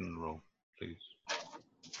spot hidden roll, please?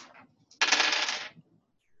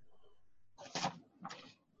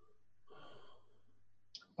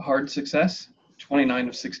 A hard success, 29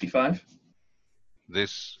 of 65.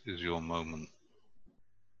 This is your moment.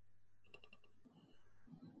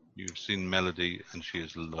 You've seen Melody, and she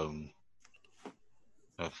is alone.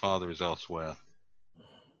 Her father is elsewhere.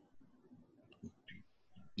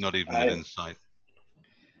 Not even within sight.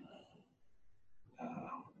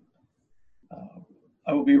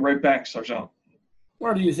 I will be right back, Sergeant.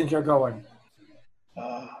 Where do you think you're going?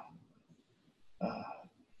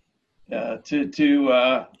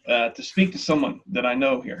 To speak to someone that I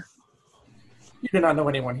know here. You do not know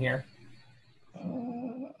anyone here.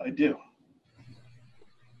 I do.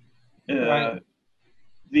 Right.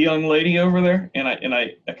 The young lady over there, and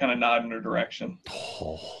I kind of nod in her direction.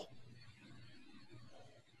 Oh.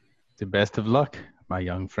 The best of luck, my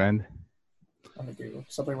young friend. Let me do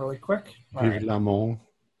something really quick. All Vive right. l'amour.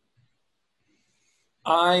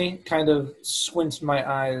 I kind of squint my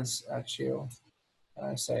eyes at you, and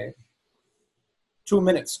I say, 2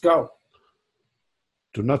 minutes, go.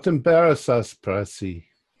 Do not embarrass us, Pressy.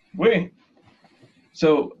 Wait.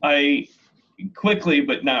 So I quickly,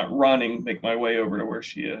 but not running, make my way over to where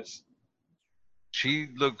she is. She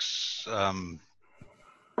looks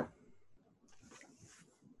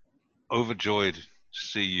overjoyed to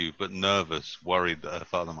see you, but nervous, worried that her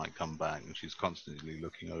father might come back, and she's constantly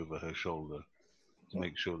looking over her shoulder to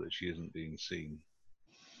make sure that she isn't being seen.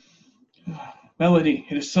 Melody,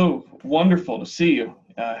 it is so wonderful to see you.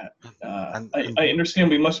 I understand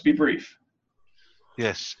we must be brief.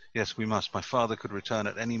 Yes, we must. My father could return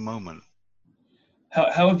at any moment.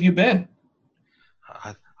 How have you been?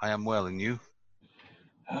 I am well, and you?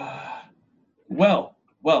 Well,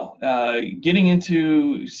 getting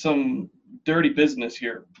into some dirty business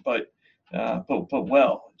here, but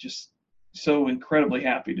well, just so incredibly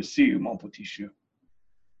happy to see you, mon petit chou.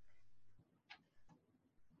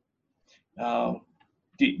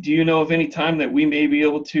 Do you know of any time that we may be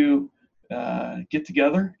able to get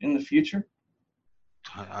together in the future?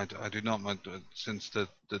 I do not. Since the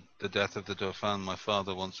death of the Dauphin, my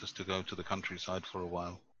father wants us to go to the countryside for a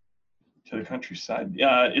while. To the countryside.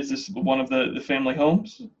 Is this one of the family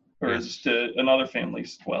homes, or Yes. is this to another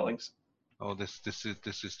family's dwellings? Oh, this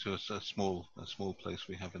is to a small place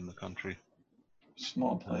we have in the country.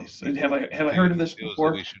 Small place. Have I heard of this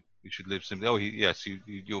before? We should live simply. Oh, yes.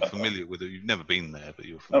 You're familiar with it. You've never been there, but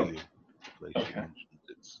you're familiar with the place. Okay.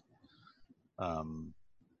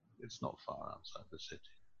 It's not far outside the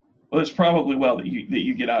city. Well, it's probably well that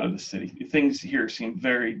you get out of the city. Things here seem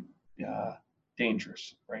very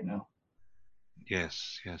dangerous right now.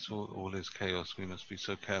 Yes. All is chaos. We must be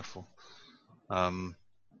so careful.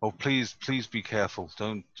 Please be careful.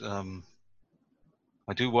 Don't.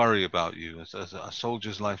 I do worry about you. As a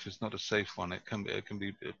soldier's life is not a safe one. It can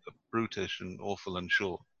be brutish and awful and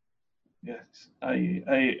short. Yes,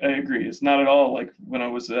 I agree. It's not at all like when I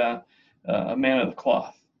was a man of the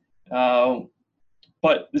cloth.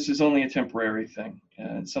 But this is only a temporary thing,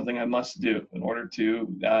 and it's something I must do in order to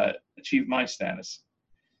achieve my status.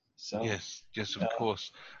 So yes, of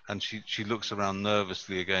course. And she looks around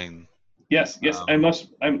nervously again. Yes, I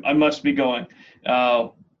must be going.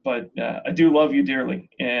 But I do love you dearly,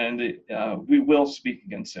 and we will speak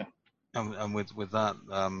again soon. And with that,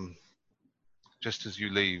 just as you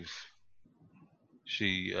leave,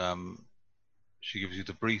 she gives you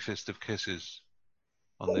the briefest of kisses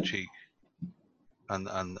on the cheek,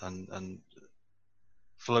 and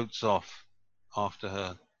floats off after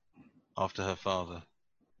her father.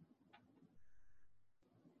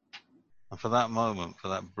 And for that moment, for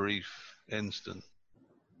that brief instant,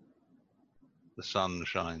 the sun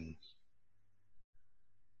shines.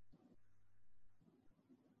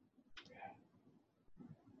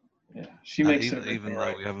 Yeah, she makes it even though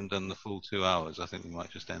right. we haven't done the full 2 hours, I think we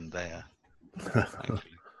might just end there.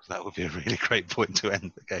 Actually, that would be a really great point to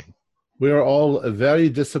end the game. We are all very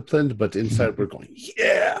disciplined, but inside we're going,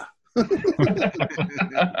 yeah!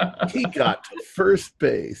 He got to first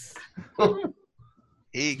base.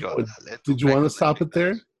 He got Would- that little Did you want to peck stop of it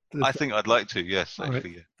there? I think I'd like to. Yes, All right.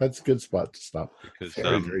 actually. Yeah. That's a good spot to stop. Because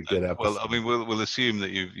Very good episode. well, I mean, we'll assume that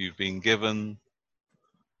you've been given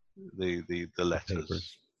the letters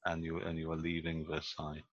Papers. and you are leaving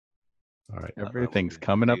Versailles. All right. Everything's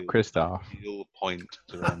coming up, Christoph. Ideal point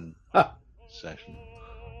to end session.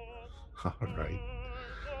 All right.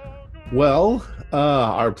 Well,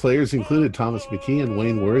 our players included Thomas McKeon,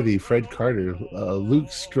 Wayne Worthy, Fred Carter,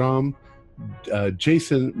 Luke Strom,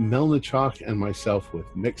 Jason Melnichuk, and myself with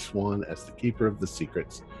Mick Swan as the keeper of the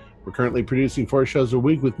secrets. We're currently producing 4 shows a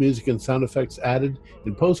week with music and sound effects added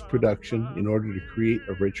in post-production in order to create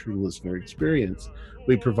a richer listener experience.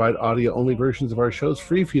 We provide audio-only versions of our shows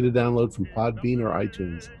free for you to download from Podbean or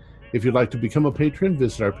iTunes. If you'd like to become a patron,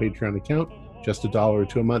 visit our Patreon account. Just $1 or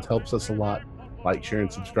 $2 a month helps us a lot. Like, share,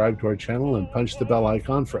 and subscribe to our channel, and punch the bell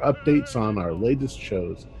icon for updates on our latest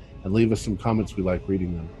shows, and leave us some comments. We like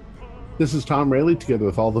reading them. This is Tom Rayleigh, together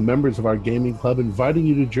with all the members of our gaming club, inviting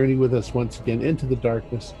you to journey with us once again into the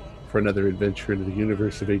darkness for another adventure into the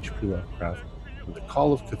universe of H.P. Lovecraft with the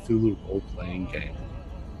Call of Cthulhu role-playing game.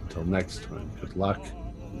 Until next time, good luck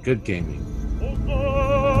and good gaming.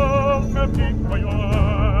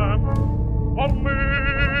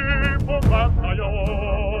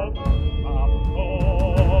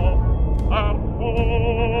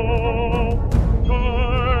 Amor